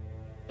employment.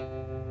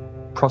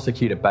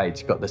 Prosecutor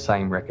Bates got the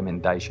same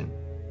recommendation.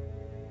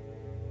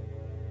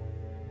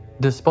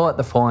 Despite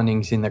the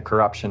findings in the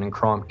Corruption and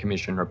Crime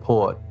Commission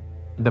report,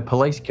 the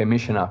police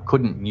commissioner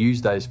couldn't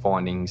use those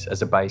findings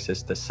as a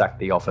basis to sack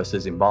the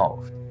officers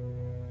involved.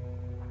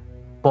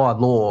 By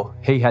law,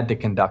 he had to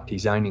conduct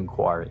his own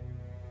inquiry.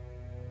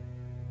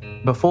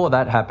 Before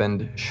that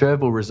happened,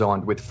 Sherville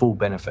resigned with full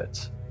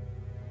benefits,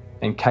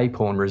 and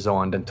Capehorn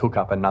resigned and took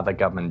up another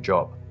government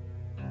job.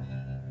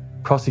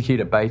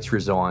 Prosecutor Bates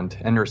resigned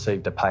and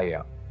received a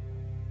payout.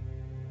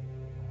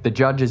 The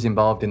judges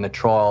involved in the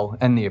trial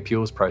and the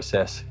appeals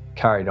process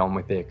carried on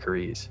with their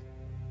careers.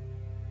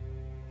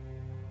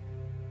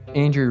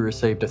 Andrew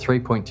received a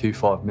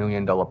 $3.25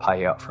 million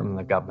payout from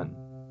the government.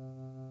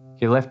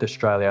 He left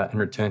Australia and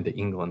returned to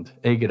England,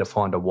 eager to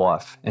find a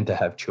wife and to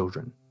have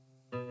children.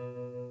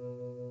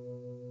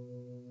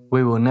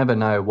 We will never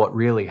know what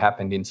really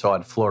happened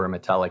inside Flora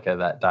Metallica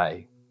that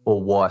day,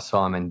 or why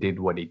Simon did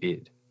what he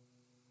did.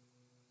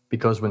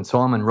 Because when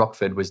Simon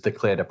Rockford was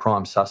declared a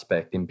prime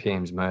suspect in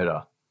Pam's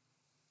murder,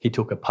 he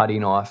took a putty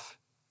knife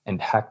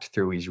and hacked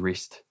through his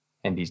wrist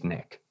and his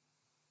neck,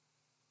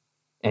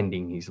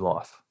 ending his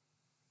life.